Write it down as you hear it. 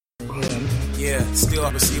Yeah, still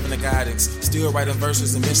I'm receiving the guidance. Still writing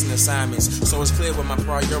verses and missing assignments. So it's clear where my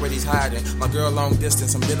priorities hiding. My girl long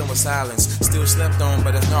distance, I'm dealing with silence. Still slept on,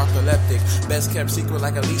 but it's narcoleptic. Best kept secret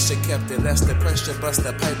like Alicia kept it. Less the pressure, bust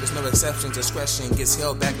the pipe. There's no exception. Discretion gets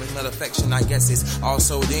held back with not affection. I guess it's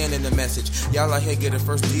also then in the message. Y'all out here getting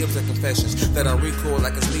first dibs of confessions that I record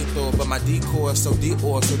like it's lethal. But my decoy is so deep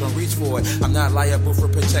or so don't reach for it. I'm not liable for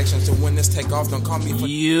protection. So when this take off, don't call me for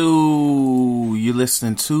You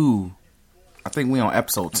listening to, I think we on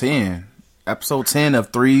episode 10. Episode 10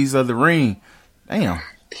 of Threes of the Ring. Damn,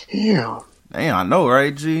 I know,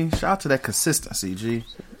 right, G? Shout out to that consistency, G.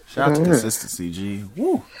 Shout out to consistency, G.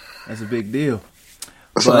 Woo, that's a big deal.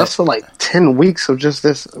 So that's for like 10 weeks of just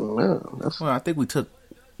this. Well, I think we took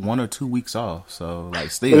 1 or 2 weeks off. So,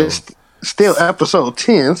 like, still episode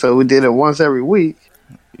 10, so we did it once every week.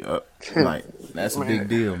 Like, that's a big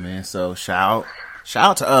deal, man. So, shout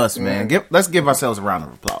out to us, man. Let's give ourselves a round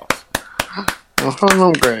of applause.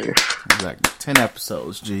 I'm great. Exactly. 10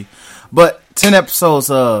 episodes, G. But 10 episodes,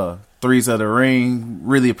 Threes of the Ring.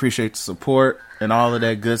 Really appreciate the support and all of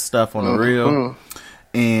that good stuff on the real.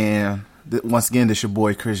 And once again, this your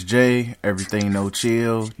boy Chris J. Everything No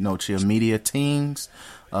Chill Media Teams.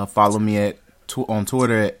 Follow me on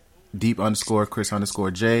Twitter at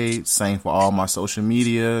deep_Chris_J. Same for all my social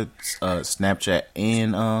media, Snapchat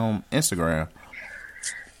and Instagram.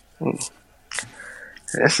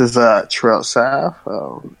 This is Terrell South,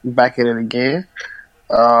 back at it again.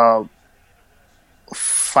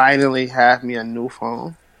 Finally have me a new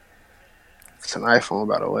phone. It's an iPhone,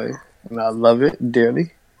 by the way, and I love it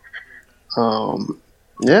dearly.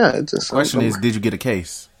 Question is, did you get a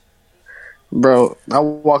case? Bro, I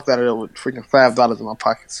walked out of there with freaking $5 in my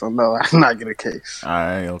pocket, so no, I did not get a case. All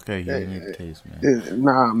right, okay, you didn't get a case, man.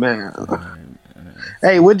 Nah, man.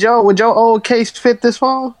 Hey, would your old case fit this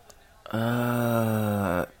phone?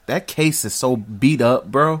 That case is so beat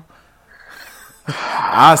up, bro.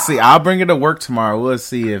 I'll see. I'll bring it to work tomorrow. We'll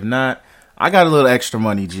see. If not, I got a little extra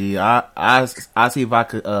money, G. I see if I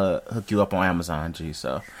could hook you up on Amazon, G.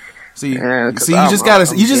 So, see, you just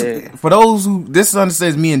for those who this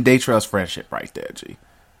understands me and Daytrail's friendship right there, G.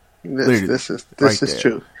 This is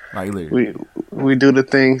true. Like literally, we do the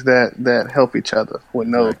things that help each other. With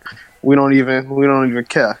we don't even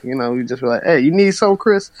care. You know, we just be like, hey, you need something,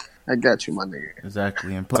 Chris? I got you, my nigga.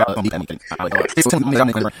 Exactly. And look,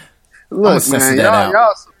 man,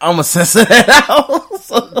 y'all. I'm gonna censor that out.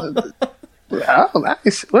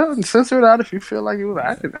 Well, censor it out if you feel like it was.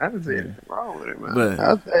 I didn't see anything wrong with it,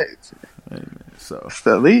 man. So it's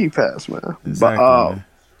the league pass, man. Exactly,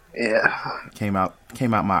 man. Came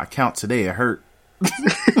out my account today. It hurt.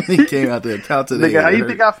 He came out the account today. Nigga, how you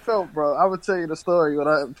think I felt, bro? I would tell you the story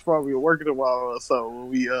before we were working a while or so when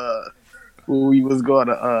we was going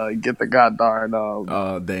to get the goddamn.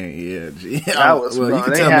 Oh dang, yeah, G. That was. Well, bro, you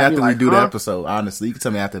can tell me after we do the episode. Honestly, you can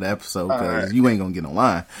tell me after the episode because you ain't gonna get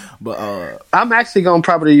online. But I'm actually gonna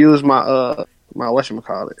probably use my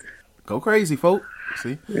whatchamacallit. Go crazy, folk.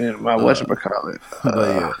 See, yeah, my whatchamacallit. But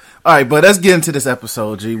yeah. All right, but let's get into this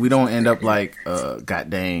episode, G. We don't end up like god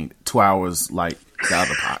dang 2 hours like the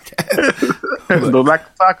other podcast. The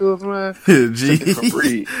black tacos, man.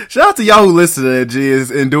 G. Shout out to y'all who listen to that, G.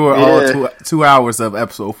 Is endure all 2 hours of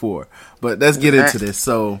episode 4. But let's get into this.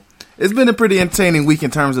 So it's been a pretty entertaining week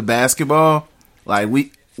in terms of basketball. Like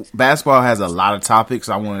basketball has a lot of topics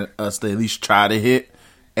I want us to at least try to hit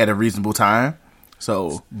at a reasonable time.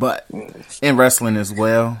 So, but in wrestling as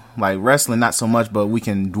well, like wrestling, not so much, but we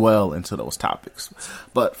can dwell into those topics.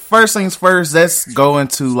 But first things first, let's go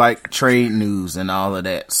into like trade news and all of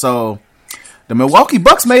that. So the Milwaukee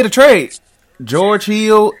Bucks made a trade. George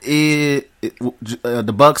Hill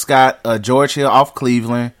the Bucks got George Hill off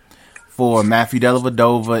Cleveland for Matthew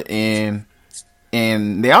Dellavedova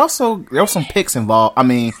and there were some picks involved. I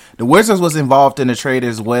mean, the Wizards was involved in the trade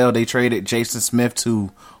as well. They traded Jason Smith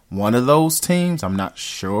to one of those teams. I'm not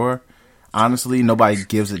sure. Honestly, nobody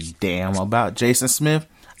gives a damn about Jason Smith,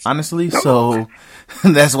 honestly. So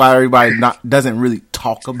that's why everybody doesn't really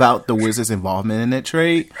talk about the Wizards' involvement in that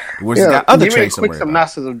trade. The Wizards got other trades to worry about. Quick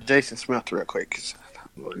synopsis of Jason Smith real quick. Cause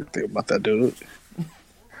what do you think about that dude?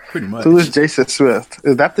 Pretty much. Who is Jason Smith?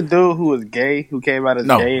 Is that the dude who was gay, who came out as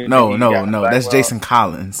gay? No. That's Jason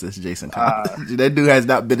Collins. That's Jason Collins. That dude has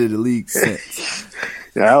not been in the league since.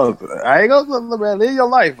 Yeah, I ain't gonna man, live your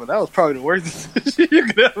life, but that was probably the worst decision you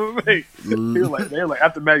could ever make. They were like,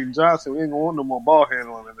 after Magic Johnson, we ain't gonna want no more ball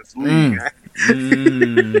handling in this league.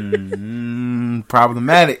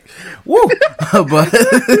 Problematic. Woo! But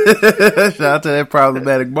shout out to that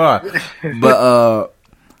problematic bar. But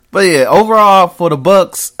But yeah, overall for the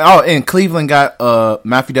Bucks, and Cleveland got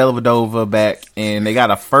Matthew Dellavedova back, and they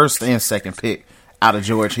got a first and second pick out of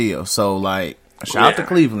George Hill. So like, shout out to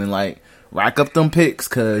Cleveland, like rack up them picks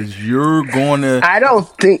because you're going to.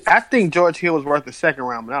 I think George Hill was worth the second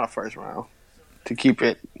round, but not a first round. To keep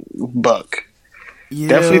it buck,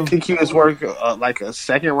 definitely think he was worth like a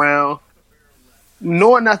second round.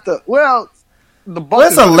 Knowing that the Bucks. Well,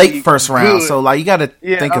 it's a late first round, so like you got to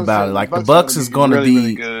think about it. Like the Bucks is going to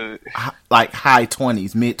be really like high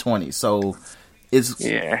 20s, mid 20s. So it's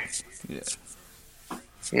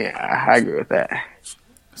I agree with that.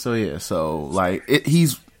 So like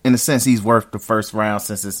he's in a sense he's worth the first round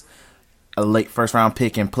since it's a late first round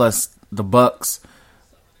pick, and plus the Bucks.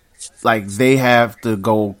 Like they have to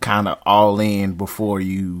go kind of all in before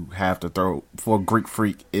you have to throw. Before Greek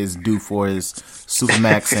Freak is due for his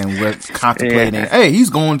Supermax, and we're contemplating, hey,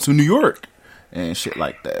 he's going to New York and shit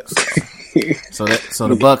like that. So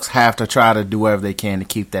the Bucks have to try to do whatever they can to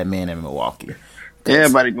keep that man in Milwaukee.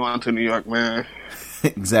 Everybody going to New York, man.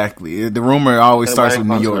 Exactly. The rumor always starts with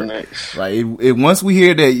New York. Like once we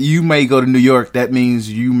hear that you may go to New York, that means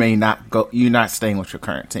you may not go. You're not staying with your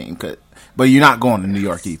current team, but you're not going to New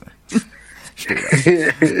York either.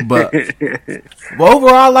 but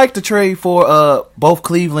overall, I like the trade for both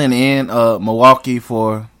Cleveland and Milwaukee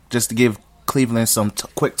for just to give Cleveland some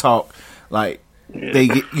quick talk. Like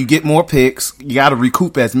you get more picks. You got to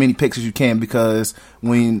recoup as many picks as you can because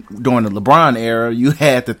during the LeBron era, you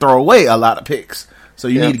had to throw away a lot of picks. So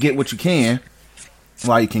you need to get what you can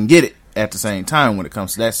while you can get it at the same time when it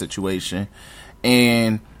comes to that situation,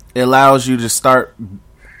 and it allows you to start.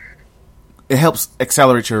 It helps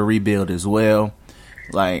accelerate your rebuild as well.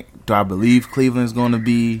 Like, do I believe Cleveland's going to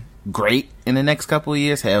be great in the next couple of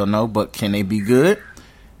years? Hell no, but can they be good?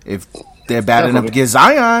 If they're batting up against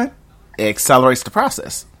Zion, it accelerates the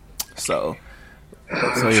process. So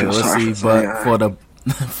let's see. But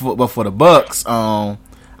for the Bucks,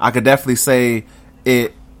 I could definitely say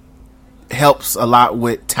it helps a lot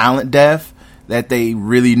with talent depth that they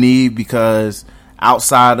really need because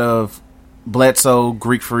outside of Bledsoe,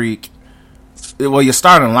 Greek Freak. Well, your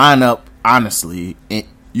starting lineup, honestly,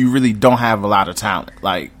 you really don't have a lot of talent.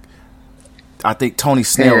 Like, I think Tony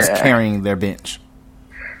Snell's carrying their bench.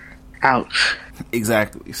 Ouch.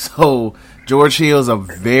 Exactly. So, George Hill's a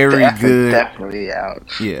very good... Definitely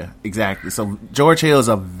ouch. Yeah, exactly. So, George Hill is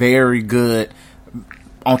a very good,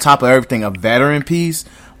 on top of everything, a veteran piece,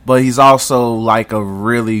 but he's also like a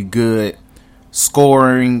really good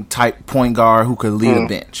scoring type point guard who could lead a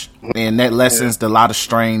bench. And that lessens a lot of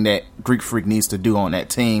strain that Greek Freak needs to do on that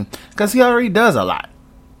team because he already does a lot.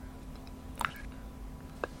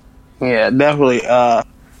 Yeah, definitely. I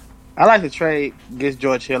like the trade gets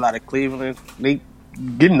George Hill out of Cleveland. They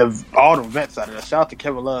getting all the vets out of there. Shout out to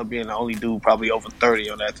Kevin Love being the only dude probably over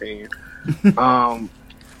 30 on that team.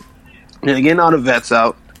 Getting all the vets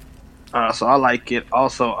out. So I like it.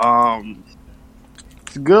 Also,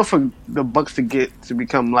 it's good for the Bucks to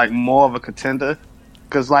become like more of a contender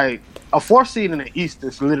because like a fourth seed in the East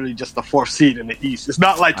is literally just the fourth seed in the East. It's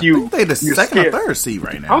not like I think they're the second or third seed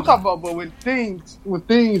right now. I'm talking about, but when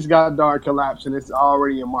things got dark, collapse, and it's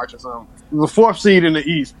already in March or something, the fourth seed in the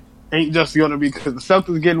East ain't just going to be because the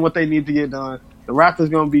Celtics getting what they need to get done. The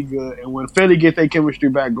Raptors going to be good, and when Philly get their chemistry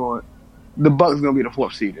back going, the Bucks going to be the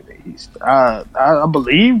fourth seed in the East. I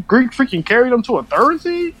believe Greek freaking carried them to a third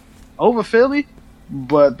seed over Philly.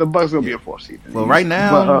 But the Bucks gonna be a fourth seed. Well, right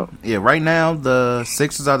now, the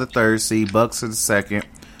Sixers are the third seed, Bucks are the second,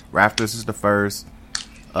 Raptors is the first,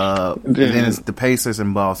 and then it's the Pacers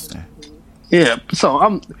in Boston. Yeah,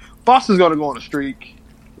 so Boston's gonna go on a streak.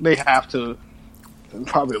 They have to.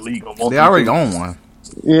 Probably a league on. They already on one.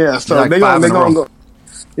 Yeah, so they're gonna go.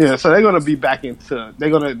 Yeah, so they're gonna be back into. They're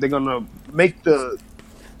gonna make the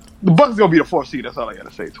Bucks gonna be the fourth seed. That's all I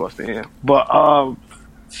gotta say towards the end. But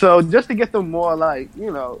so just to get them more like,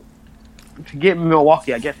 to get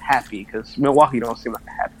Milwaukee, I guess, happy, because Milwaukee don't seem like a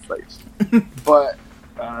happy place. But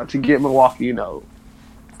to get Milwaukee,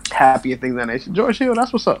 happy and things of that nature. George Hill,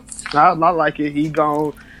 that's what's up. I like it. He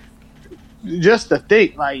gone. Just to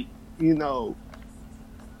think, like, is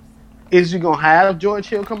you going to have George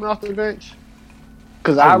Hill coming off the bench?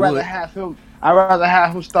 Because I'd rather have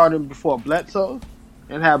him starting before Bledsoe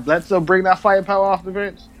and have Bledsoe bring that firepower off the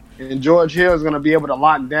bench. And George Hill is going to be able to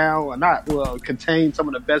lock down or contain some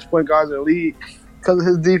of the best point guards in the league because of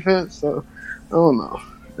his defense. So, I don't know.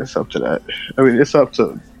 It's up to that. I mean, it's up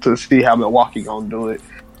to see how Milwaukee going to do it.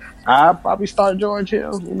 I'll probably start George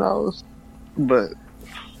Hill. Who knows? But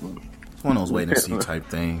it's one of those wait-and-see type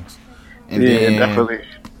things. And definitely.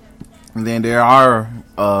 And then there are,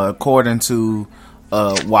 according to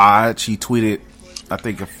Waj, he tweeted I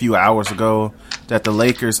think a few hours ago, that the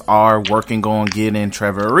Lakers are working on getting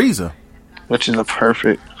Trevor Ariza. Which is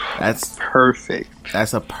perfect.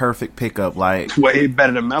 That's a perfect pickup. Like, way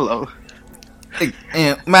better than Melo.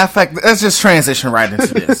 And matter of fact, let's just transition right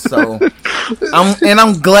into this. So,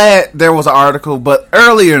 I'm glad there was an article, but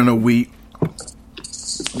earlier in the week,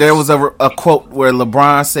 there was a quote where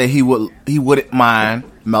LeBron said he wouldn't mind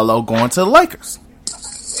Melo going to the Lakers.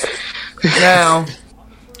 Now,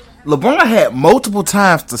 LeBron had multiple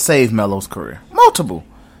times to save Melo's career. Multiple.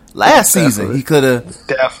 Last season, he could have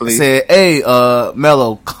said, "Hey,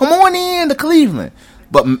 Melo, come on in to Cleveland."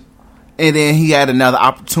 And then he had another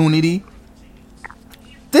opportunity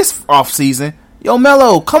this offseason. Yo,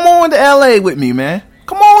 Melo, come on to LA with me, man.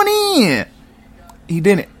 Come on in. He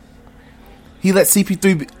didn't. He let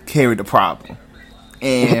CP3 carry the problem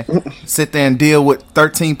and sit there and deal with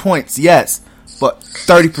 13 points. Yes, but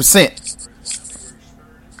 30%.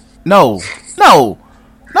 No.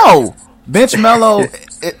 Bench Melo.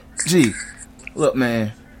 G, look,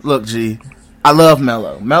 man. Look, G. I love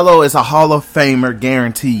Melo. Melo is a Hall of Famer,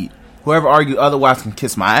 guaranteed. Whoever argued otherwise can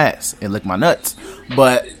kiss my ass and lick my nuts.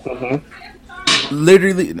 But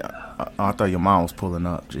literally, I thought your mom was pulling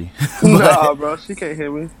up, G. No, bro, she can't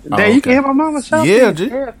hear me. You can hear my mama shout. Yeah, G.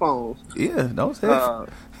 Headphones. Yeah, those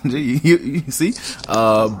headphones. G, you see.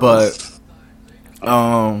 But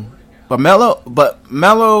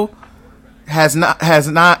Melo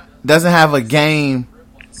doesn't have a game,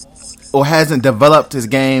 or hasn't developed his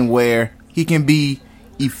game where he can be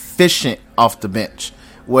efficient off the bench,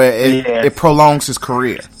 where it prolongs his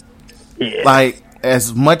career. Yeah. Like,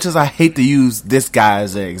 as much as I hate to use this guy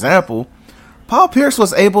as an example, Paul Pierce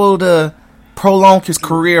was able to prolong his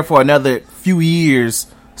career for another few years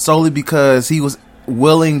solely because he was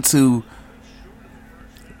willing to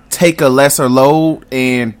take a lesser load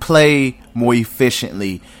and play more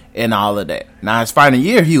efficiently and all of that. Now, his final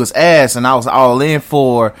year, he was ass, and I was all in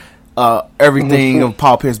for everything of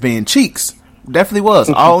Paul Pierce being cheeks. Definitely was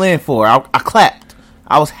all in for it. I clapped.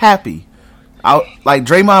 I was happy. Like,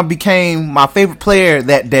 Draymond became my favorite player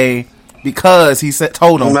that day because he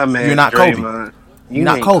told him, "You're not Kobe. You're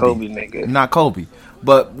not Kobe, nigga. You're not Kobe."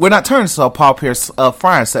 But we're not turning to a Paul Pierce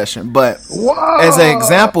frying session. But as an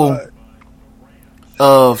example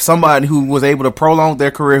of somebody who was able to prolong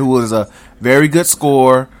their career, who was a very good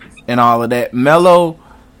scorer and all of that, Melo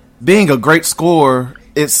being a great scorer,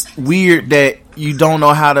 it's weird that you don't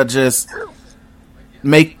know how to just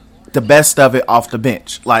make the best of it off the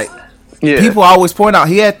bench. Like, people always point out,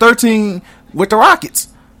 he had 13 with the Rockets.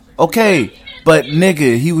 Okay, but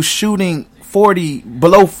nigga, he was shooting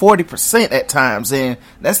below 40% at times, and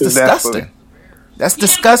that's disgusting. That's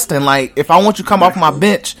disgusting. Like, if I want you to come off my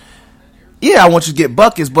bench, I want you to get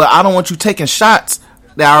buckets, but I don't want you taking shots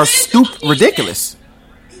that are ridiculous.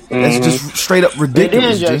 That's just straight up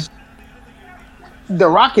ridiculous. The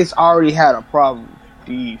Rockets already had a problem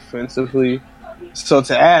defensively, so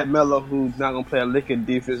to add Melo, who's not going to play a lick of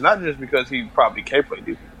defense, not just because he probably can't play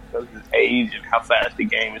defense, because of his age and how fast the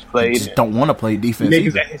game is played. Just don't want to play defense.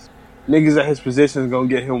 Niggas at his position is going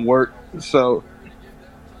to get him work, so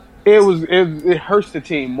it hurts the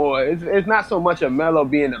team more. It's not so much of Melo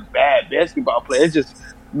being a bad basketball player. It's just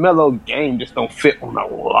Melo's game just don't fit on a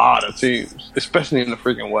lot of teams, especially in the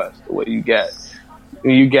freaking West. The way you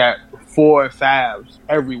got 4 or 5s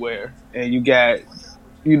everywhere, and you got,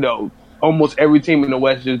 almost every team in the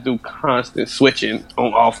West just do constant switching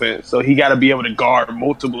on offense. So he got to be able to guard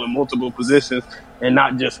multiple positions and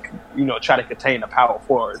not just, try to contain the power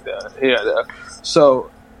forward there.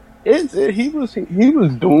 So he was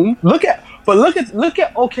doomed. Look at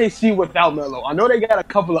OKC without Melo. I know they got a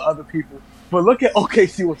couple of other people, but look at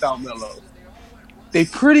OKC without Melo. They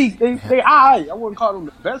I wouldn't call them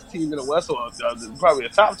the best team in the West, or probably a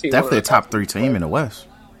top team. Definitely a top 3 team in the West.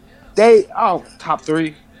 Top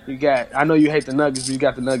 3. You got. I know you hate the Nuggets, but you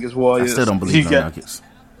got the Nuggets Warriors. I still don't believe in the Nuggets.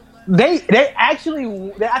 They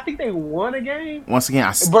actually. I think they won a game. Once again,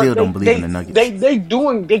 I still don't believe in the Nuggets.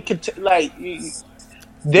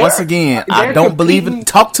 Once again, I don't believe it.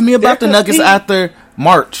 Talk to me about the Nuggets after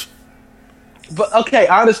March. But okay,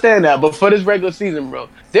 I understand that. But for this regular season, bro,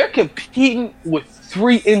 they're competing with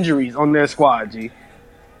 3 injuries on their squad. G,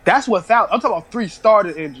 that's without. I'm talking about 3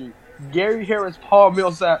 starter injuries: Gary Harris, Paul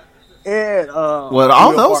Millsap, and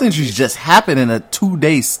all those injuries just happened in a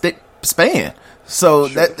 2-day span. So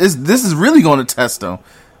this is really going to test them,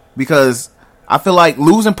 because I feel like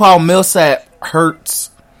losing Paul Millsap hurts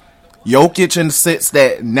Jokic in the sense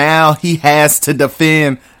that now he has to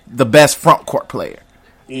defend the best front court player.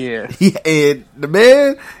 Yeah, the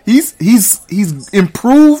man, he's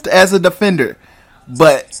improved as a defender,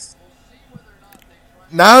 but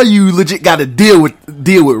now you legit got to deal with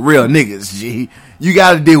real niggas. G, you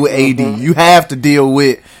got to deal with AD. You have to deal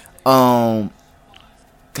with God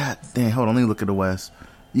damn. Hold on, let me look at the West.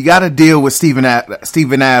 You got to deal with Steven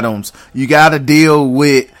Adams. You got to deal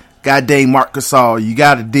with goddamn Marc Gasol. You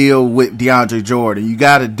got to deal with DeAndre Jordan. You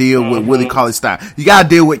got to deal with Willie Cauley-Stein. You got to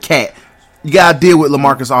deal with Cat. You got to deal with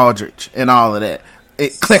LaMarcus Aldridge and all of that.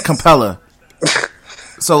 Clint Capella.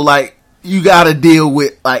 So, like, you got to deal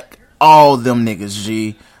with, like, all them niggas,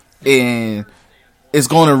 G. And it's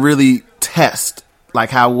going to really test,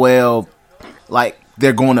 like, how well, like,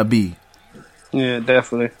 they're going to be. Yeah,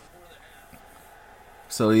 definitely.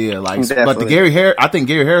 So, yeah, like, but I think Gary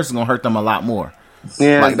Harris is going to hurt them a lot more.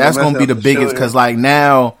 Yeah. Like, that's going to be the biggest, because, like,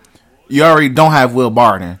 now you already don't have Will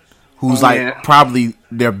Barton, who's, like, probably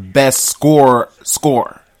their best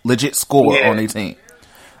legit scorer on their team.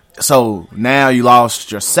 So now you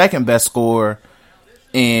lost your second best scorer,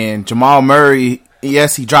 and Jamal Murray.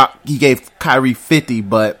 Yes, he gave Kyrie 50,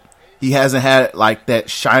 but he hasn't had like that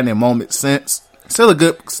shining moment since. Still a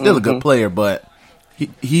good player, but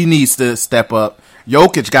he needs to step up.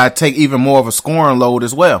 Jokic got to take even more of a scoring load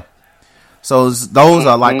as well. So those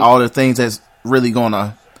are like all the things that's really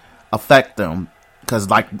gonna affect them,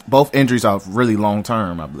 because like both injuries are really long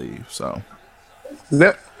term, I believe. So,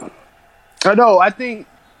 no, I think.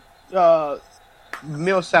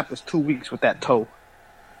 Millsap was 2 weeks with that toe.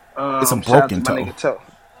 It's a broken toe.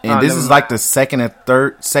 And this is like the second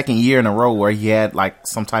year in a row where he had like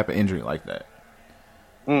some type of injury like that.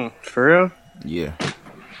 For real? Yeah.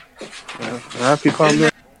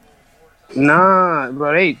 Nah,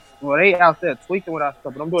 but they out there tweaking with our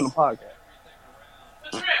stuff, but I'm doing a podcast.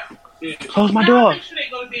 Close my door. Shout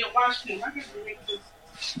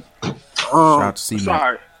out to C.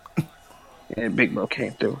 Sorry. Yeah, Big Bro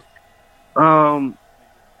came through. I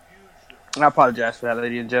apologize for that,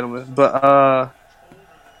 ladies and gentlemen, but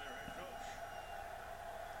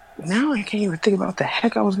now I can't even think about what the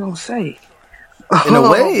heck I was gonna say. In a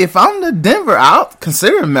way, if I'm the Denver, I'll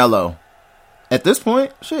consider Melo. At this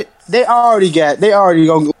point, shit. They already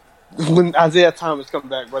gonna when Isaiah Thomas come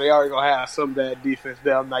back, but they already gonna have some bad defense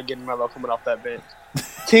there. I'm not getting Melo coming off that bench.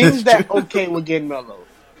 Teams that okay with getting Melo,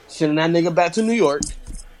 sending that nigga back to New York.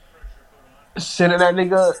 Send that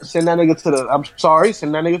nigga to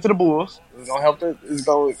the Bulls. It's gonna help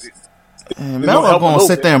Melo gonna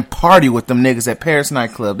sit there and party with them niggas at Paris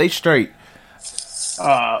nightclub. They straight.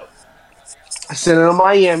 Send him to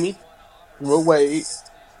Miami with Wade.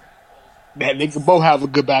 That nigga both have a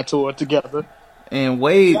goodbye tour together. And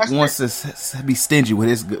Wade wants to be stingy with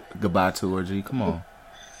his goodbye tour. G, come on.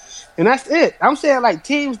 And that's it. I'm saying like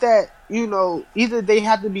teams that either they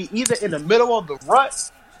have to be either in the middle of the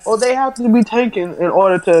rut. Or they have to be tanking in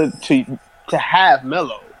order to have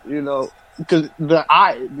Melo, because the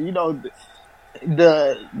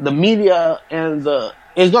media and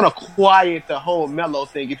it's gonna quiet the whole Melo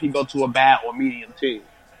thing if he go to a bad or medium team.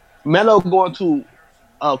 Melo going to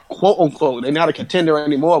a quote unquote, they're not a contender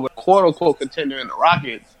anymore, but quote unquote contender in the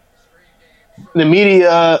Rockets. The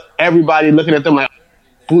media, everybody looking at them like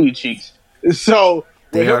booty cheeks. So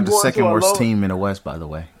they are the second worst team in the West, by the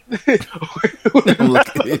way. Look at the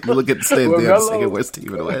state. They're the second worst team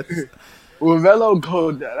in the West. When Melo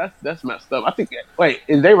goes down, that's messed up. I think. Wait,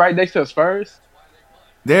 is they right next to the Spurs?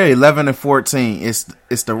 They're 11-14.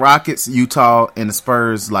 It's the Rockets, Utah, and the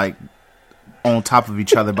Spurs like on top of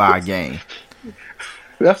each other by a game.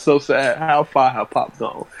 That's so sad. How far have popped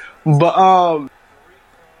on? But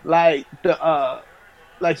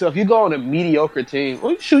so if you go on a mediocre team,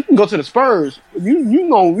 well, shoot, you can go to the Spurs. You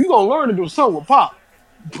gonna learn to do something with Pop.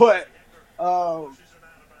 But, go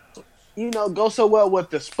so well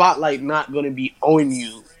with the spotlight not going to be on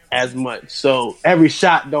you as much. So every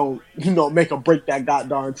shot don't, make or break that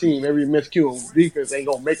goddamn team. Every miscue on defense ain't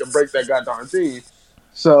going to make or break that goddamn team.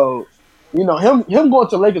 So, him going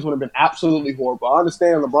to Lakers would have been absolutely horrible. I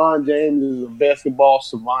understand LeBron James is a basketball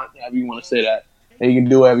savant, however you want to say that. And you can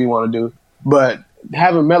do whatever you want to do. But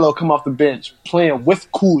having Melo come off the bench, playing with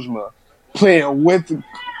Kuzma, playing with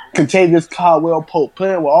Contavious Caldwell-Pope,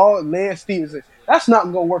 playing with all Lance Stevenson, that's not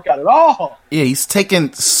going to work out at all. Yeah, he's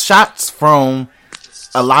taking shots from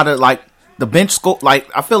a lot of, like, the bench score. Like,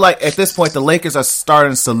 I feel like at this point, the Lakers are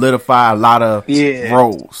starting to solidify a lot of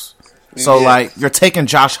roles. So, like, you're taking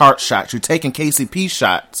Josh Hart shots. You're taking KCP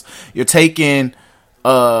shots. You're taking,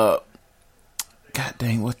 God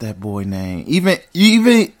dang, what's that boy name?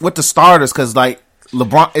 Even with the starters, because, like,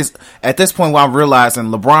 LeBron is, at this point, what I'm realizing,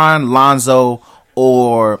 LeBron, Lonzo,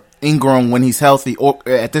 or Ingram when he's healthy, or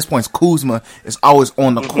at this point Kuzma is always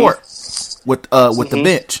on the court with the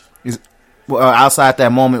bench. Outside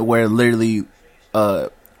that moment where literally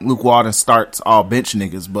Luke Walton starts all bench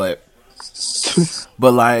niggas, but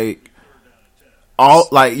like all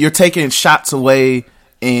like you're taking shots away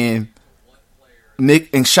and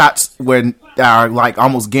shots where are like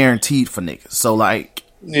almost guaranteed for niggas. So like,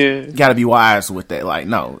 gotta be wise with that. Like,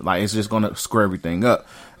 no, like it's just gonna screw everything up.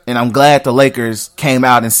 And I'm glad the Lakers came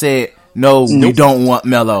out and said, no, we don't want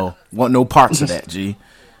Melo. Want no parts of that, G.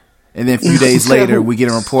 And then a few days later, we get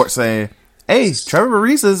a report saying, hey, Trevor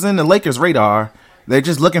Ariza is in the Lakers' radar. They're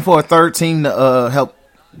just looking for a third team to help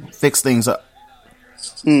fix things up.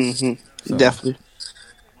 Mm-hmm. So, Definitely.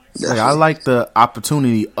 Like, I like the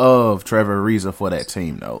opportunity of Trevor Ariza for that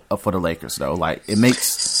team, though. For the Lakers, though. Like, it makes...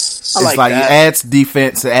 It's like it adds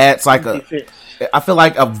defense. It adds like I feel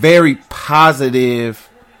like a very positive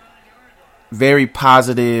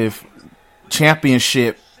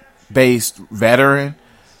championship-based veteran.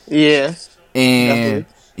 Yeah. And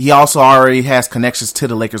he also already has connections to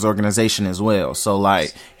the Lakers organization as well. So,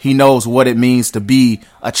 like, he knows what it means to be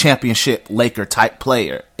a championship Laker type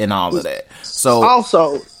player and all of that. So,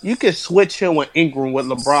 also, you can switch him with Ingram with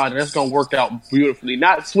LeBron, and that's going to work out beautifully.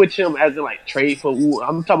 Not switch him as in, like, trade for...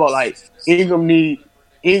 I'm talking about, like, Ingram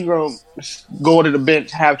go to the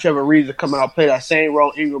bench, have Trevor Ariza come out, play that same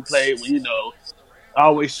role Ingram played, you know,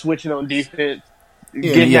 always switching on defense.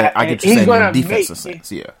 Yeah, I get you saying in defensive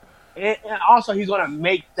sense, yeah. And also, he's going to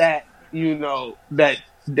make that, you know, that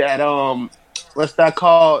what's that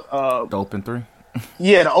called? The open three?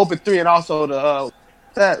 Yeah, the open three, and also the,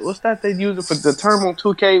 what's that they use it for the term on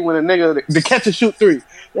 2K when a nigga, the catch and shoot three.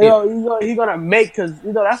 You know, he's going to make, because,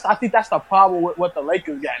 you know, I think that's the problem with what the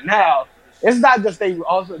Lakers got now. It's not just they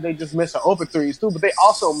just miss an open threes too, but they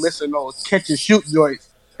also missing those catch and shoot joints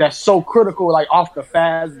that's so critical, like off the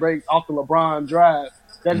fast break, off the LeBron drive.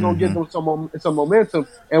 That's gonna give them some momentum.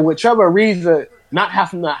 And with Trevor Ariza not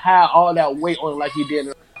having to have all that weight on like he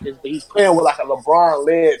did, he's playing with like a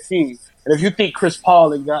LeBron-led team. And if you think Chris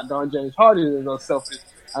Paul and goddamn James Harden is unselfish,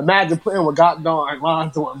 imagine playing with goddamn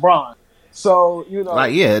Lonzo and Bron. So, you know,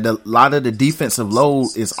 like, yeah, a lot of the defensive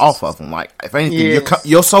load is off of them. Like, if anything,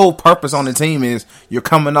 your sole purpose on the team is you're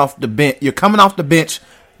coming off the bench. You're coming off the bench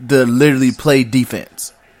to literally play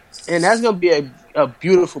defense, and that's gonna be a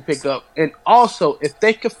beautiful pickup. And also, if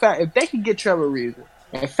they could get Trevor Ariza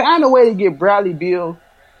and find a way to get Bradley Beal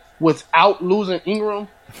without losing Ingram,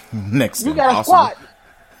 you got a squad.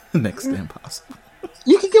 Next to impossible.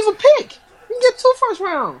 You can give a pick. You can get 2 first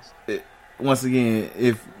rounds. Once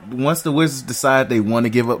again, once the Wizards decide they want to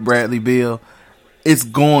give up Bradley Beal, it's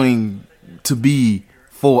going to be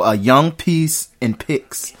for a young piece and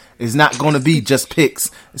picks. It's not going to be just picks,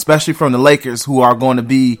 especially from the Lakers, who are going to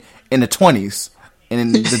be in the 20s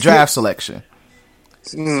in the draft selection.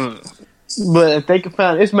 But if they can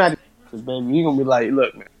find it's magic, baby, you're going to be like,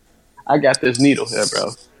 look, man, I got this needle here, bro.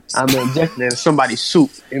 I'm injecting it in somebody's soup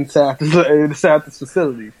inside this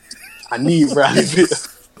facility. I need Bradley Beal.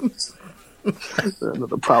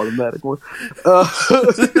 Another problematic one.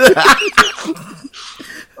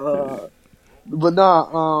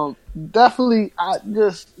 But definitely,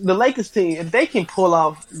 the Lakers team, if they can pull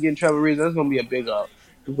off getting Trevor Ariza, that's gonna be a big up.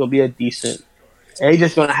 It's gonna be a decent. And he's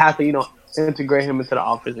just gonna have to, you know, integrate him into the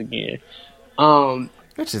offense again.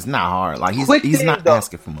 Which is not hard. Like he's not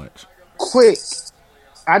asking for much. Quick.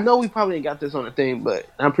 I know we probably ain't got this on the thing, but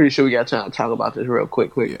I'm pretty sure we got time to talk about this real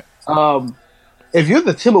quick. Yeah. If you're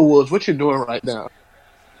the Timberwolves, what you doing right now?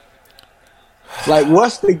 Like,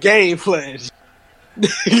 what's the game plan?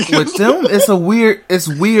 With them, it's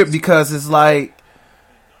weird because it's like,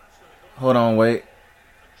 hold on, wait.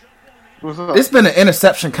 It's been an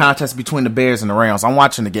interception contest between the Bears and the Rams. I'm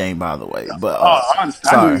watching the game, by the way, but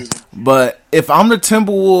sorry. But if I'm the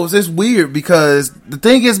Timberwolves, it's weird because the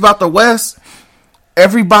thing is about the West,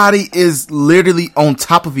 everybody is literally on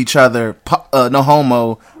top of each other, no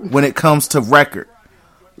homo, when it comes to record.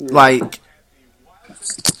 Like,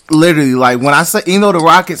 literally, like, when I say, you know, the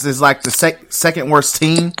Rockets is like the second worst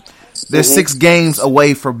team, they're 6 games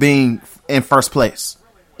away from being in first place.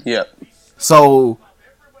 Yep. So,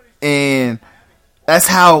 and that's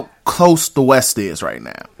how close the West is right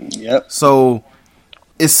now. Yep. So,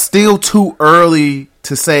 it's still too early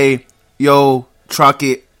to say, yo, truck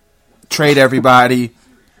it, trade everybody.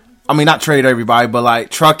 I mean, not trade everybody, but like,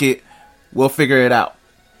 truck it, we'll figure it out.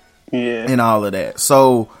 Yeah. And all of that.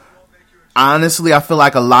 So, honestly, I feel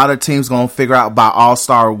like a lot of teams going to figure out by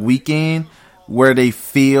All-Star Weekend where they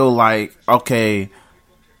feel like, okay,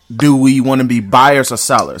 do we want to be buyers or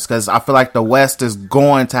sellers? Because I feel like the West is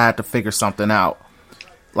going to have to figure something out,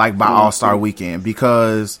 like by All-Star Weekend,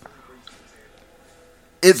 because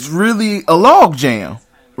it's really a log jam.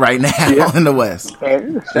 right now in the West.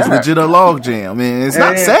 It's legit a log jam, man. It's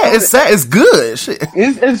not sad. It's sad. It's good. Shit.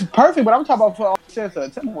 It's perfect, but I'm talking about for all sense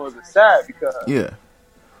of Timberwolves. It's sad because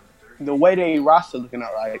the way they roster looking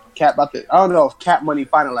at like Cap about to. I don't know if Cap money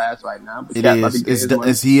finalized right now, but it Cap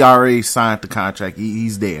is. He already signed the contract.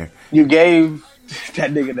 He's there. You gave that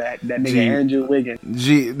nigga Andrew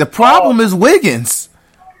Wiggins. The problem is Wiggins.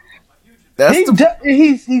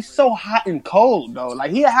 He's so hot and cold though. Like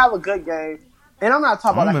he'll have a good game, and I'm not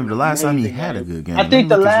talking about. I remember the last time he had a good game. I think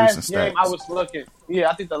the last game I was looking. Yeah,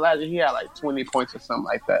 I think the last game he had like 20 points or something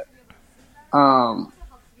like that.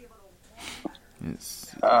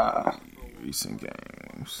 Recent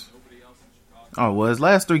games. Oh, well, his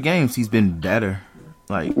last 3 games he's been better.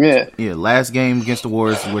 Like last game against the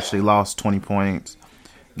Warriors, which they lost 20 points.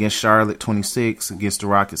 Against Charlotte, 26. Against the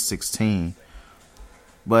Rockets, 16.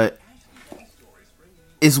 But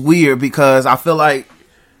it's weird because I feel like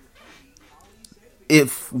I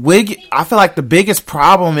feel like the biggest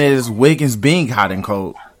problem is Wiggins being hot and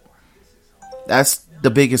cold. That's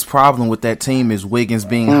the biggest problem with that team is Wiggins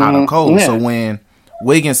being hot and cold. Yeah. So when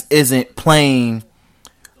Wiggins isn't playing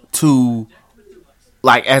to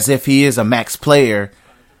like as if he is a max player,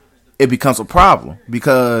 it becomes a problem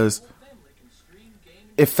because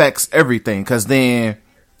it affects everything. Because then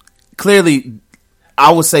clearly,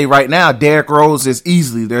 I would say right now, Derrick Rose is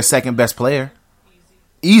easily their second best player.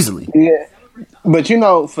 Easily. Yeah. But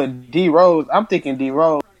for D Rose, I'm thinking D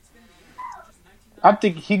Rose. I'm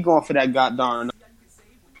thinking he going for that goddamn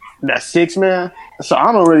that 6 man. So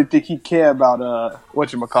I don't really think he care about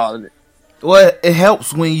whatchamacallit it. Well, it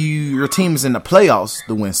helps when your team is in the playoffs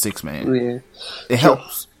to win 6 man. Yeah. It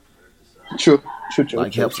helps. True.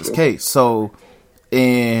 Like helps his case. So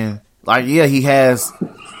he has.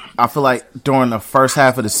 I feel like during the first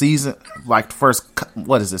half of the season, like the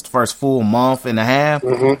first full month and a half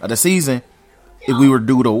of the season, if we were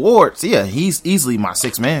due to awards, he's easily my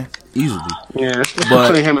 6 man. Easily. Yeah,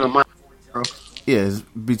 between him and bro. Yeah, it's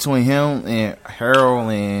between him and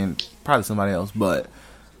Harold and probably somebody else, but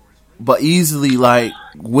easily like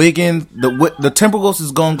Wiggins, the Timberwolves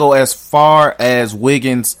is gonna go as far as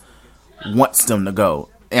Wiggins wants them to go.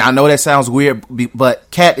 And I know that sounds weird, but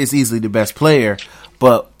Cat is easily the best player,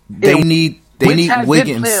 but they need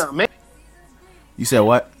Wiggins. You said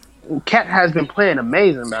what? Cat has been playing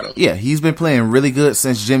amazing, battle. Yeah, he's been playing really good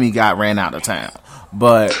since Jimmy got ran out of town.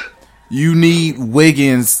 But you need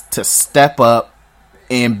Wiggins to step up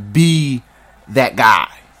and be that guy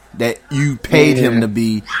that you paid him to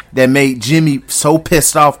be, that made Jimmy so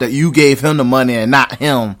pissed off that you gave him the money and not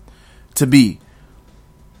him to be.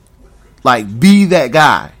 Like, be that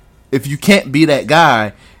guy. If you can't be that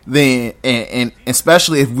guy, then, and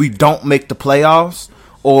especially if we don't make the playoffs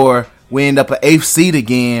or we end up an 8th seed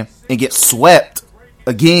again and get swept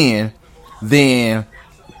again, then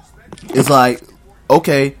it's like,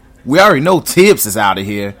 okay, we already know Tibbs is out of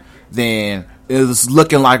here. Then it's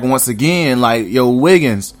looking like once again, like, yo,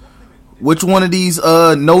 Wiggins, which one of these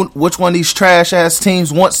trash ass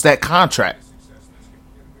teams wants that contract?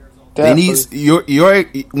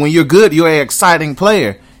 Definitely. When you're good, you're an exciting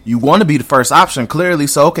player. You want to be the first option, clearly.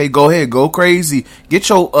 So, okay, go ahead, go crazy. Get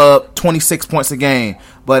your 26 points a game.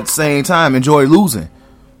 But at the same time, enjoy losing.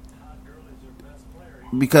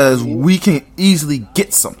 Because we can easily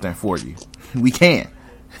get something for you. We can.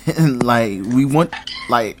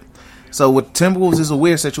 So with Timberwolves, it's a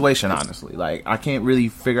weird situation, honestly. Like, I can't really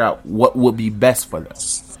figure out what would be best for them.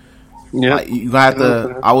 Yeah. Like, you have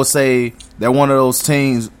to, I would say they're one of those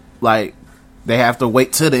teams, like, they have to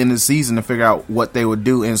wait till the end of the season to figure out what they would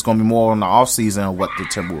do, and it's going to be more on the off season of what the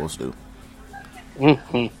Timberwolves do.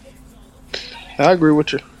 I agree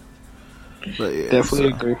with you. But yeah, definitely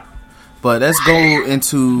agree. But let's go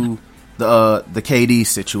into the KD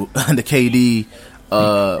the KD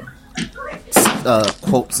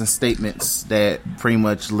quotes and statements that pretty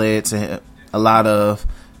much led to him, a lot of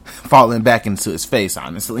falling back into his face,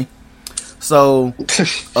 honestly. So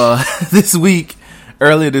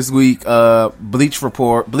earlier this week,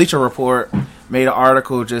 Bleacher Report made an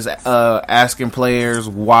article just asking players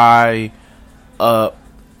why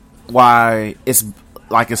it's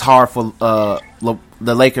hard for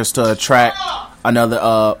the Lakers to attract another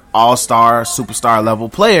all-star, superstar level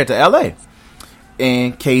player to LA.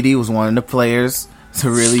 And KD was one of the players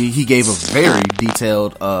he gave a very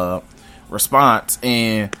detailed response.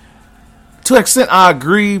 And to an extent, I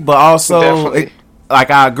agree, but also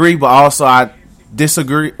I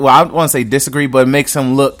disagree. Well, I don't want to say disagree, but it makes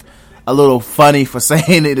him look a little funny for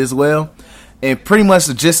saying it as well. And pretty much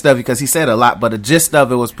the gist of it, because he said a lot, but the gist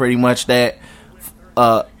of it was pretty much that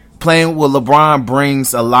playing with LeBron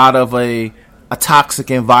brings a lot of a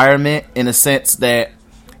toxic environment, in a sense that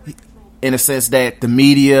in a sense that the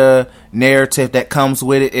media narrative that comes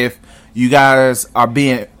with it, if you guys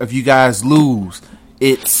lose,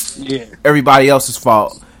 it's everybody else's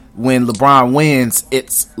fault. When LeBron wins,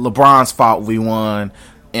 it's LeBron's fault we won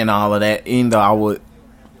and all of that. Even though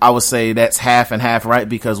I would say that's half and half, right?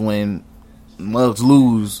 Because when Mugs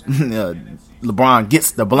lose, LeBron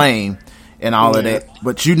gets the blame and all of that.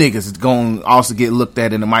 But you niggas is going to also get looked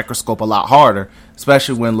at in the microscope a lot harder,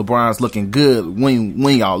 especially when LeBron's looking good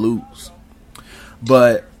when y'all lose.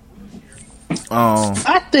 But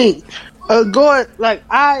I think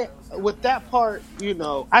with that part,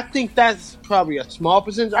 I think that's probably a small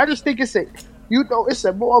percentage. I just think it's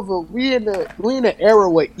a more of a we in an era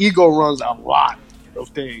where ego runs a lot of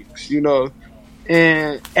things,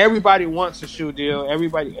 and everybody wants a shoe deal.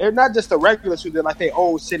 Everybody, and not just a regular shoe deal, like their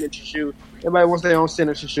own signature shoe. Everybody wants their own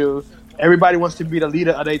signature shoe. Everybody wants to be the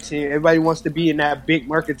leader of their team. Everybody wants to be in that big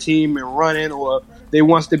market team and running, or they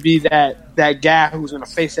wants to be that guy who's in the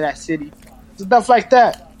face of that city. Stuff like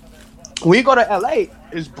that. When you go to LA,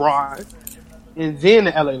 it's Bron, and then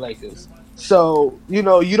the LA Lakers. So, you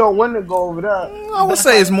don't want to go over there. I would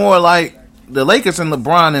say it's more like the Lakers and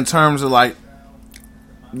LeBron in terms of like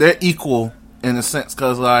they're equal in a sense,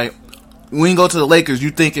 because like when you go to the Lakers,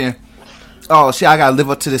 you thinking, oh shit, I gotta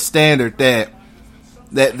live up to the standard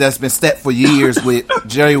that's been set for years with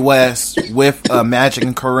Jerry West, with Magic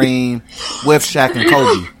and Kareem, with Shaq and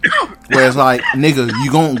Kobe. Whereas like, nigga,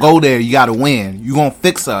 you gonna go there, you gotta win. You gonna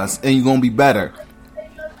fix us, and you gonna be better.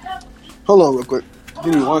 Hold on real quick.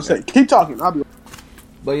 Give me 1 second. Keep talking. I'll be right back.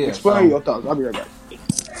 But yeah. Explain your thoughts. I'll be right back.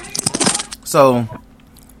 So,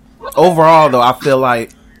 overall though, I feel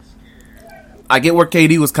like I get where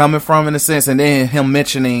KD was coming from in a sense, and then him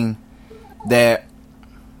mentioning that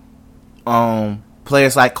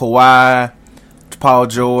players like Kawhi, Paul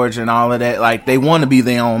George, and all of that, like they want to be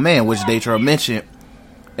their own man, which Daytra mentioned,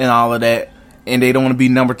 and all of that, and they don't want to be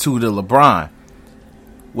number 2 to LeBron,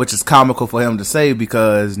 which is comical for him to say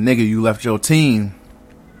because nigga, you left your team,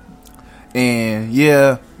 and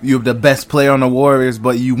yeah, you're the best player on the Warriors,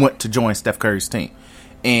 but you went to join Steph Curry's team,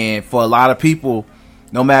 and for a lot of people,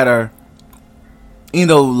 no matter,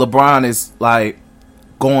 LeBron is like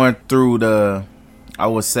going through the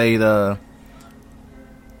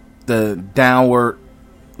downward,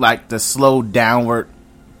 like the slow downward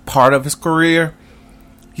part of his career.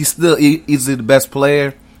 He's still easily the best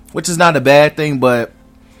player, which is not a bad thing, but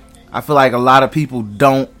I feel like a lot of people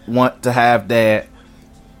don't want to have that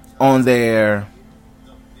on their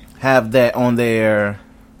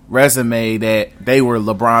resume that they were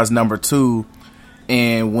LeBron's number 2,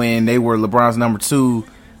 and when they were LeBron's number 2,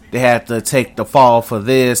 they had to take the fall for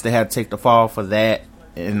this, they had to take the fall for that,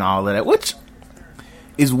 and all of that, which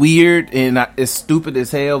is weird and it's stupid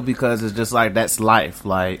as hell because it's just like that's life.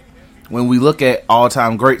 Like when we look at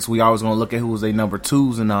all-time greats, we always going to look at who was their number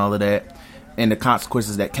 2s and all of that and the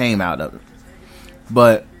consequences that came out of it.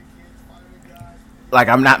 But like,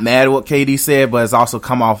 I'm not mad at what KD said, but it's also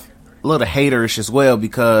come off a little haterish as well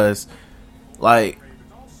because like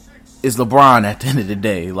it's LeBron at the end of the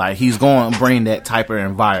day. Like he's going to bring that type of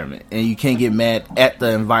environment, and you can't get mad at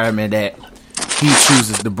the environment that he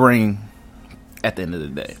chooses to bring at the end of the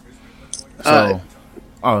day. So,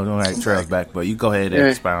 Trail's back, but you go ahead and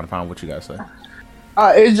expound upon what you got to say.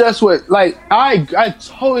 It's just I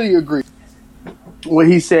totally agree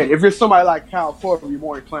when he said if you're somebody like Kyle Korver, you're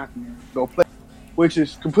more inclined to go play, which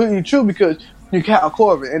is completely true because you're Kyle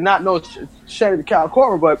Korver, and not no shade to Kyle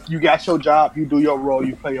Korver, but you got your job, you do your role,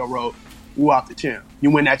 you play your role, you out the champ, you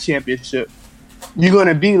win that championship. You're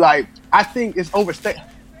gonna be like, I think it's overstated.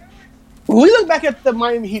 When we look back at the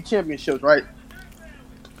Miami Heat championships, right?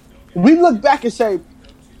 We look back and say,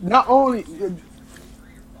 not only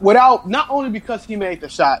because he made the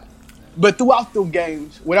shot, but throughout the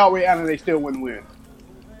games, without Ray Allen, they still wouldn't win.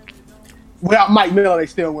 Without Mike Miller, they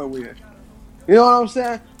still wouldn't win. You know what I'm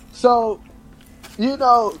saying? So,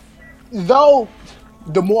 though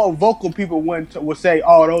the more vocal people would say,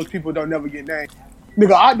 oh, those people don't never get named.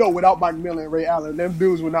 Nigga, I know without Mike Miller and Ray Allen, them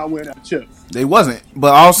dudes would not win that chip. They wasn't.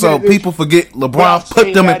 But also, people forget LeBron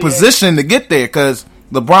put them in position to get there because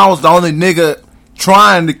LeBron was the only nigga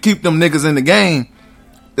trying to keep them niggas in the game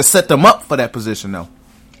to set them up for that position, though.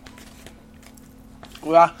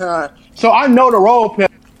 Well, so I know the role play.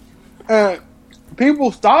 And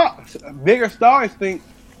bigger stars think,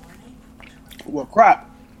 well, crap,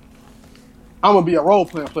 I'm going to be a role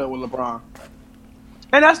player with LeBron.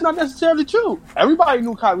 And that's not necessarily true. Everybody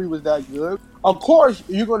knew Kyrie was that good. Of course,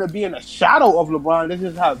 you're going to be in the shadow of LeBron. This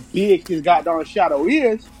is how big his goddamn shadow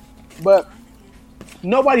is. But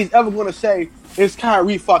nobody's ever going to say it's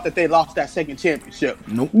Kyrie's fault that they lost that second championship.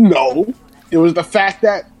 Nope. No. It was the fact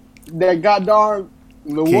that that goddamn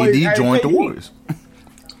the KD joined the Warriors.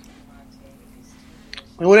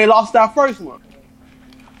 And when they lost that first one,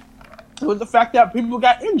 it was the fact that people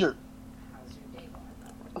got injured.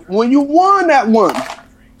 When you won that one,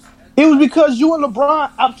 it was because you and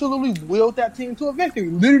LeBron absolutely willed that team to a victory.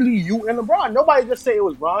 Literally, you and LeBron. Nobody just say it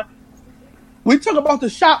was LeBron. We talk about the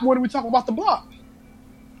shot more than we talk about the block.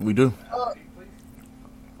 We do.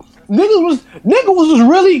 Niggas was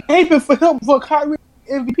really aiming for him for Kyrie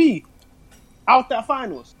MVP out that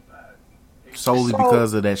finals. Solely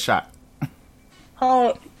because of that shot.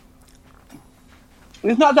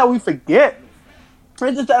 It's not that we forget.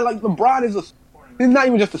 It's just that like LeBron he's not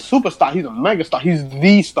even just a superstar. He's a megastar. He's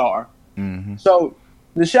the star. Mm-hmm. So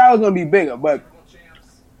the shot is going to be bigger. But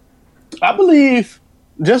I believe,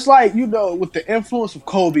 just like, with the influence of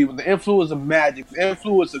Kobe, with the influence of Magic, the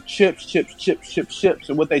influence of chips,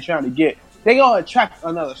 and what they're trying to get, they're going to attract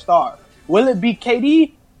another star. Will it be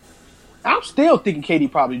KD? I'm still thinking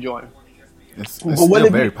KD probably join. It's still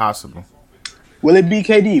very possible. Will it be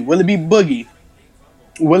KD? Will it be Boogie?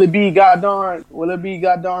 Will it be goddamn?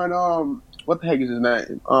 What the heck is his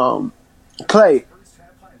name? Clay.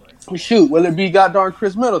 Shoot, will it be goddamn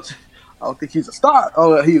Chris Middleton? I don't think he's a star.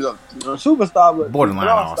 Oh, he's a superstar, but borderline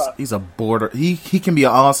all-star. He's a He can be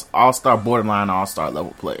an all-star, borderline all-star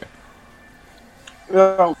level player.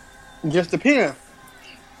 Just depends.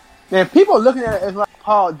 And people are looking at it as like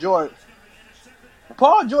Paul George.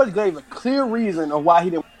 Paul George gave a clear reason of why he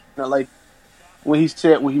didn't win LA when he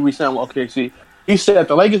re-signed with OKC. He said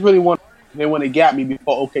the Lakers really want they when they got me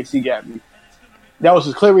before OKC got me. That was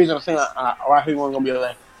his clear reason of saying why he wasn't going to be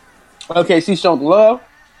LA. OKC showed the love.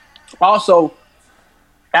 Also,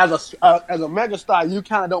 as a mega star, you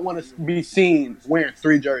kind of don't want to be seen wearing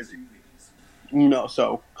 3 jerseys.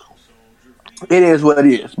 So it is what it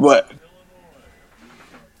is. But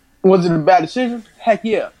was it a bad decision? Heck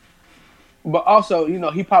yeah. But also,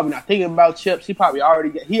 he probably not thinking about chips. He probably already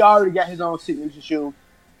got his own signature shoe.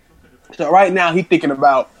 So right now he's thinking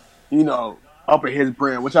about, upping his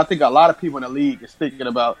brand, which I think a lot of people in the league is thinking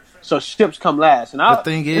about. So chips come last. And the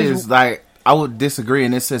thing is, I would disagree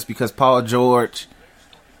in this sense because Paul George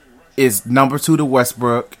is number 2 to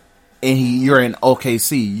Westbrook, and you're in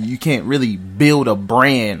OKC. You can't really build a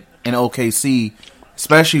brand in OKC,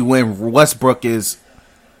 especially when Westbrook is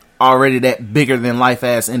already that bigger than life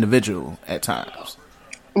ass individual at times.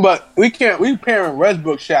 But we pairing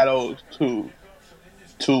Westbrook shadows to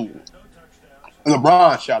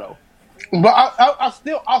LeBron shadow. But I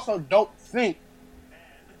still also don't think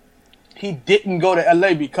he didn't go to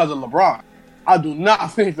LA because of LeBron. I do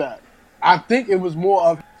not think that. I think it was more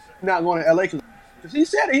of not going to LA because he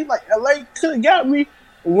said it. He's like, LA could have got me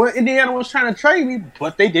when Indiana was trying to trade me,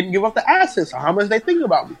 but they didn't give up the assets or how much they think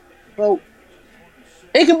about me. So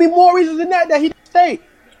it could be more reasons than that he didn't stay.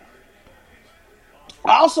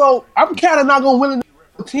 Also, I'm kind of not going to willing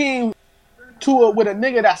to team tour with a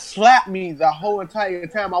nigga that slapped me the whole entire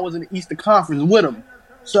time I was in the Eastern Conference with him.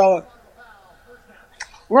 So,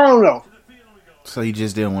 I don't know. So you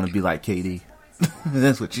just didn't want to be like KD.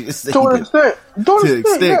 That's what you just said. To an extent,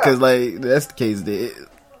 because that's the case.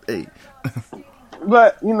 Hey,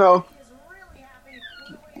 but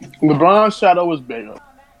LeBron's shadow was bigger,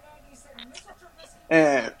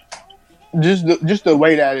 and just the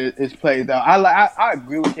way that it's played out. I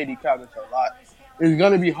agree with KD Cousins a lot. It's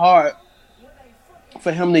gonna be hard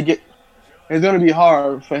for him to get. It's gonna be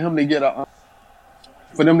hard for him to get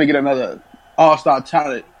another all-star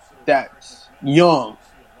talent that's young.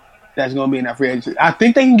 That's going to be in that free agency. I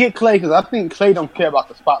think they can get Clay because I think Clay don't care about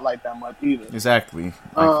the spotlight that much either. Exactly.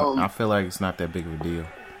 I feel like it's not that big of a deal.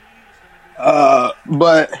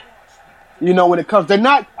 But when it comes, they're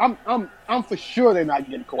not. I'm for sure they're not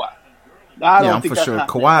getting Kawhi. I'm for sure.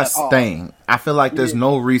 Kawhi's staying. I feel like there's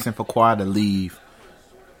no reason for Kawhi to leave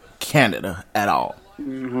Canada at all.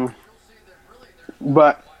 Mm-hmm.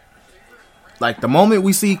 But like the moment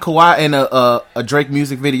we see Kawhi in a Drake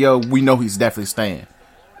music video, we know he's definitely staying.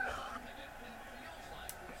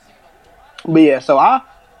 But yeah, so I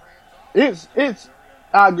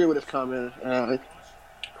agree with his comment.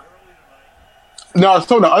 No,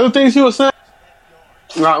 so the other things he was saying,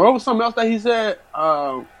 what was something else that he said?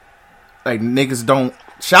 Like niggas don't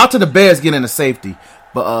shout out to the Bears getting the safety,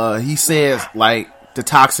 but he says like the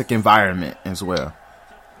toxic environment as well.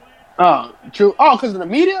 True. Oh, because of the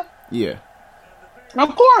media? Yeah.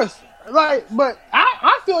 Of course. Like, but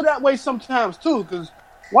I feel that way sometimes too, because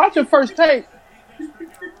watching First Take,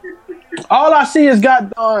 all I see is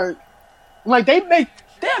like they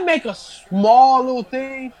make a small little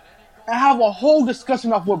thing and have a whole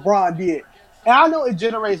discussion of what Bron did. And I know it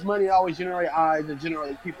generates money, always generate eyes, and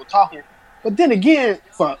generate people talking. But then again,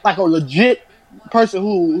 for like a legit person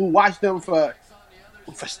who watched them for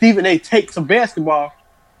Stephen A. takes of basketball,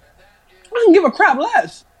 I can give a crap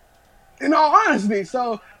less. In all honesty,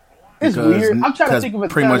 so it's weird. I'm trying to think of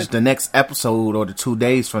pretty much the next episode or the 2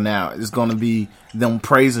 days from now is going to be them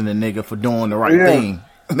praising the nigga for doing the right thing.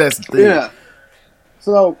 That's the thing. Yeah.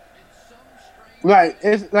 So, like,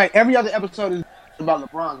 it's like every other episode is about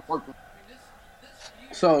LeBron's working.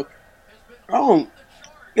 So,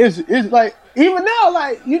 it's like even now,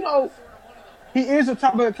 like, you know, he is a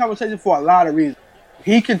topic of conversation for a lot of reasons.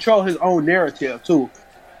 He controls his own narrative too,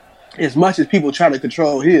 as much as people try to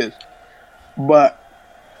control his. But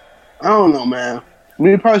I don't know, man.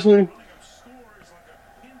 Me personally,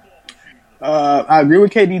 I agree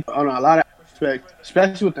with KD on a lot of aspects,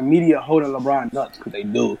 especially with the media holding LeBron nuts, because they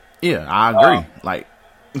do. Yeah, I agree. Like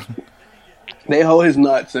they hold his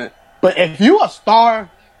nuts, but if you a star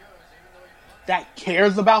that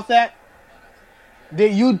cares about that,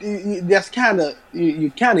 then that's kind of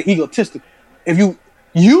you kind of egotistical. If you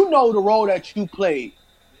know the role that you played,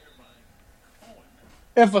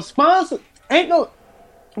 if a sponsor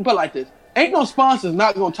put it like this, ain't no sponsors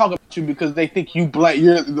not gonna talk about you because they think you're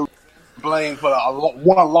the blame for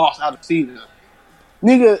one loss out of the season.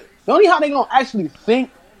 Nigga, the only how they gonna actually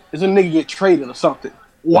think is a nigga get traded or something.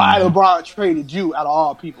 Why LeBron traded you out of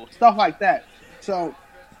all people? Stuff like that. So,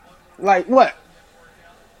 like what?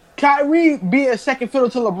 Kyrie being second fiddle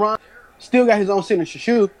to LeBron, still got his own signature